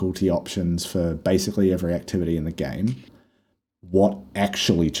difficulty options for basically every activity in the game. What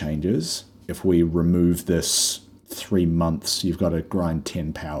actually changes if we remove this 3 months, you've got to grind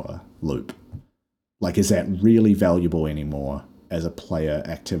 10 power loop? Like, is that really valuable anymore as a player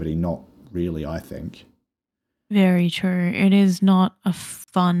activity? Not really, I think. Very true. It is not a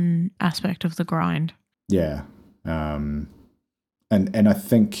fun aspect of the grind. Yeah. And I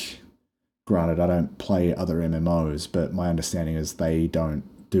think, granted, I don't play other MMOs, but my understanding is they don't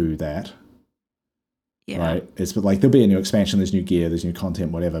do that. Yeah. Right? It's like there'll be a new expansion, there's new gear, there's new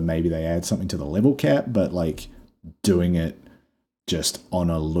content, whatever. Maybe they add something to the level cap, but like doing it just on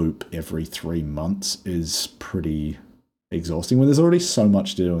a loop every 3 months is pretty exhausting when there's already so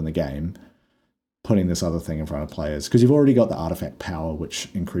much to do in the game. Putting this other thing in front of players, because you've already got the artifact power, which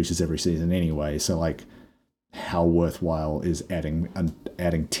increases every season anyway. So like, how worthwhile is adding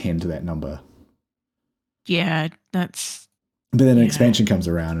 10 to that number? Yeah, that's. But then an expansion comes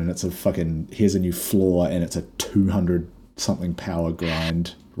around and it's a fucking, here's a new floor and it's a 200 something power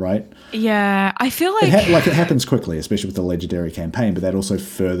grind, right? Yeah, I feel like it happens quickly, especially with the legendary campaign. But that also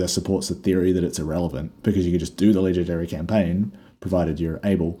further supports the theory that it's irrelevant because you can just do the legendary campaign provided you're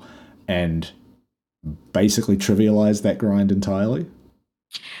able, and basically trivialize that grind entirely.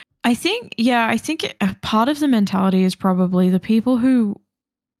 I think part of the mentality is probably the people who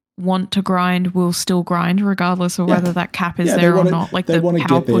want to grind will still grind regardless of whether that cap is there or not. Like the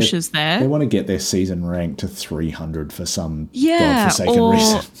power push is there. They want to get their season rank to 300 for some godforsaken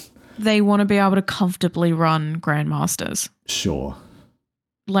reason. They want to be able to comfortably run Grandmasters. Sure.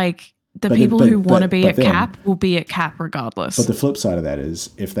 Like the people who want to be at cap will be at cap regardless. But the flip side of that is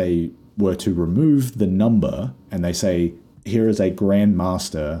if they were to remove the number and they say, here is a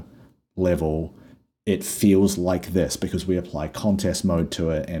Grandmaster level, it feels like this because we apply contest mode to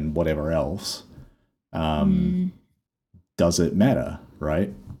it and whatever else. Does it matter,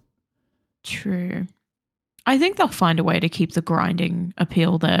 right? True. I think they'll find a way to keep the grinding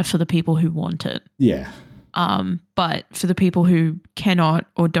appeal there for the people who want it. Yeah. But for the people who cannot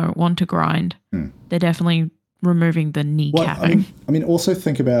or don't want to grind, they're definitely removing the kneecapping. I mean, also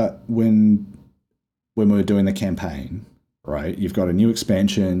think about when we were doing the campaign, right? You've got a new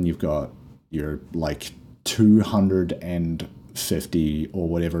expansion, you've got your like 250 or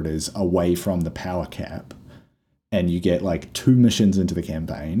whatever it is away from the power cap, and you get like 2 missions into the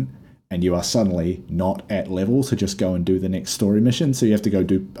campaign and you are suddenly not at level to just go and do the next story mission, so you have to go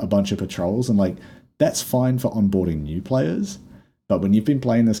do a bunch of patrols, and like that's fine for onboarding new players, but when you've been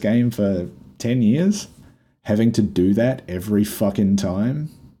playing this game for 10 years, having to do that every fucking time,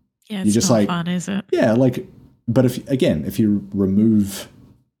 it's just not fun, is it? Yeah, like But if you remove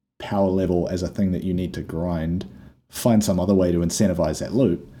power level as a thing that you need to grind, find some other way to incentivize that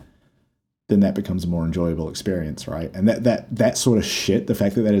loop, then that becomes a more enjoyable experience, right? And that sort of shit, the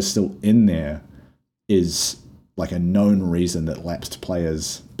fact that that is still in there is like a known reason that lapsed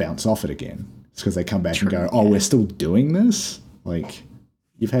players bounce off it again. It's because they come back and go, oh, we're still doing this? Like,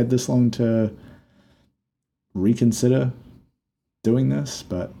 you've had this long to reconsider doing this,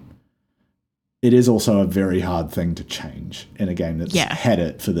 but it is also a very hard thing to change in a game that's had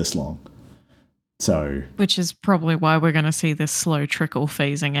it for this long. So, which is probably why we're going to see this slow trickle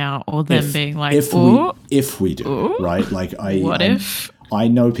phasing out, or them being like, if we do, right? Like, I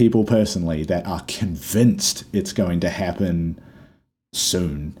know people personally that are convinced it's going to happen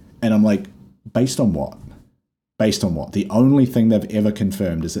soon, and I'm like, based on what? Based on what? The only thing they've ever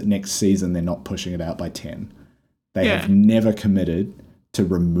confirmed is that next season they're not pushing it out by 10. They have never committed to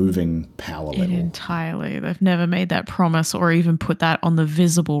removing power level entirely. They've never made that promise or even put that on the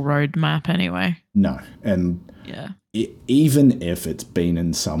visible roadmap anyway. No. And even if it's been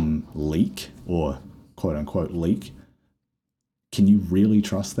in some leak or quote unquote leak, can you really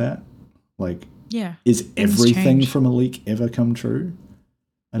trust that? Like, is everything from a leak ever come true?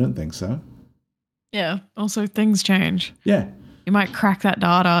 I don't think so. Yeah. Also, things change. Yeah. You might crack that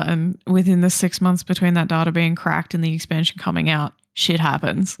data, and within the 6 months between that data being cracked and the expansion coming out, shit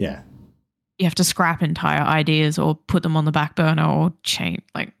happens. Yeah. You have to scrap entire ideas or put them on the back burner or change.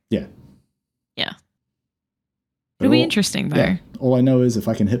 Like, yeah. It'll be interesting, though. Yeah. All I know is if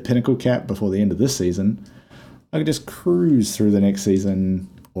I can hit Pinnacle Cap before the end of this season, I can just cruise through the next season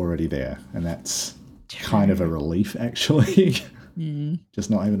already there. And that's kind of a relief, actually.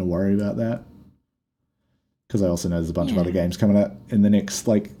 Just not having to worry about that. Because I also know there's a bunch of other games coming out in the next,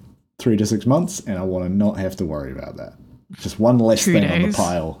 3 to 6 months, and I want to not have to worry about that. Just one less thing on the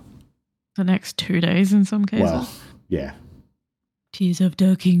pile. The next 2 days in some cases. Well, yeah. Tears of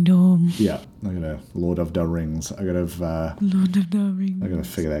the Kingdom. Yeah, I gotta Lord of the Rings. I gotta Lord of the Rings. I gotta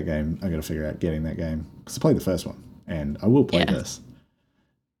figure that game. I gotta figure out getting that game because I played the first one, and I will play this.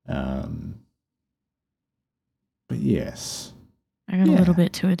 But yes, I got a little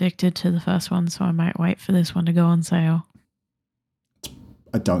bit too addicted to the first one, so I might wait for this one to go on sale.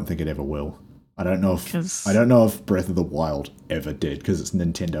 I don't think it ever will. I don't know if Breath of the Wild ever did because it's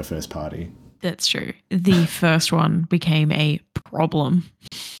Nintendo first party. That's true. The first one became a problem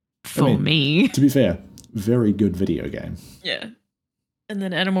for me. To be fair, very good video game. Yeah. And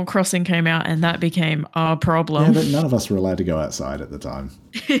then Animal Crossing came out and that became a problem. Yeah, but none of us were allowed to go outside at the time.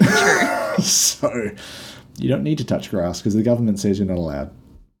 True. So you don't need to touch grass because the government says you're not allowed.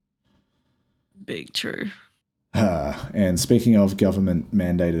 Big true. And speaking of government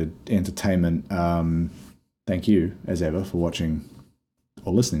mandated entertainment, thank you as ever for watching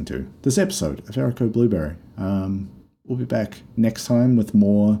or listening to this episode of Erico Blueberry. We'll be back next time with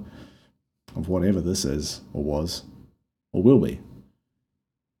more of whatever this is or was or will be.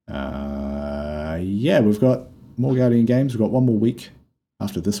 We've got more Guardian games. We've got one more week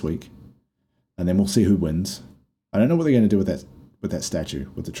after this week, and then we'll see who wins. I don't know what they're going to do with that statue,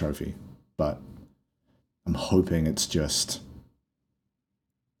 with the trophy, but I'm hoping it's just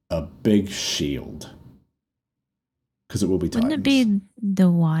a big shield. Because it will be Titans. Wouldn't it be the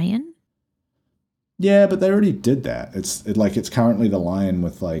lion? Yeah, but they already did that. It's currently the lion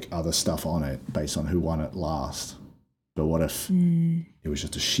with other stuff on it based on who won it last. But what if it was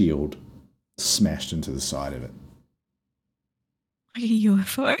just a shield smashed into the side of it? Like a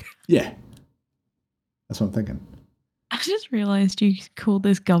UFO? Yeah. That's what I'm thinking. I just realized you called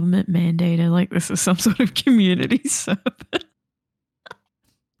this government mandated like this is some sort of community service.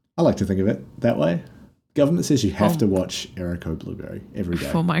 I like to think of it that way. Government says you have to watch Erico Blueberry every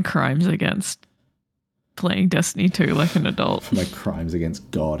day. For my crimes against playing Destiny 2 like an adult. For my crimes against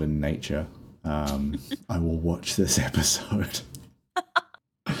God and nature. I will watch this episode.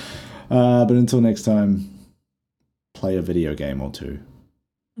 But until next time, play a video game or two.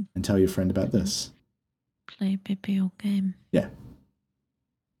 And tell your friend about this. Play a PPL game. Yeah.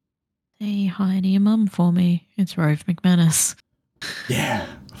 Say hi to your mum for me. It's Rove McManus. Yeah.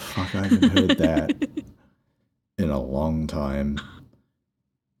 Fuck, I haven't heard that in a long time.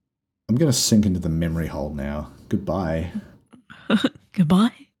 I'm going to sink into the memory hole now. Goodbye.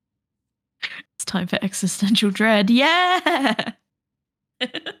 Goodbye. It's time for existential dread. Yeah!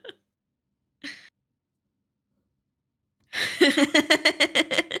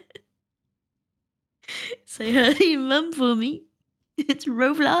 Say hi to your mum for me. It's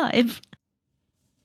Rove Live.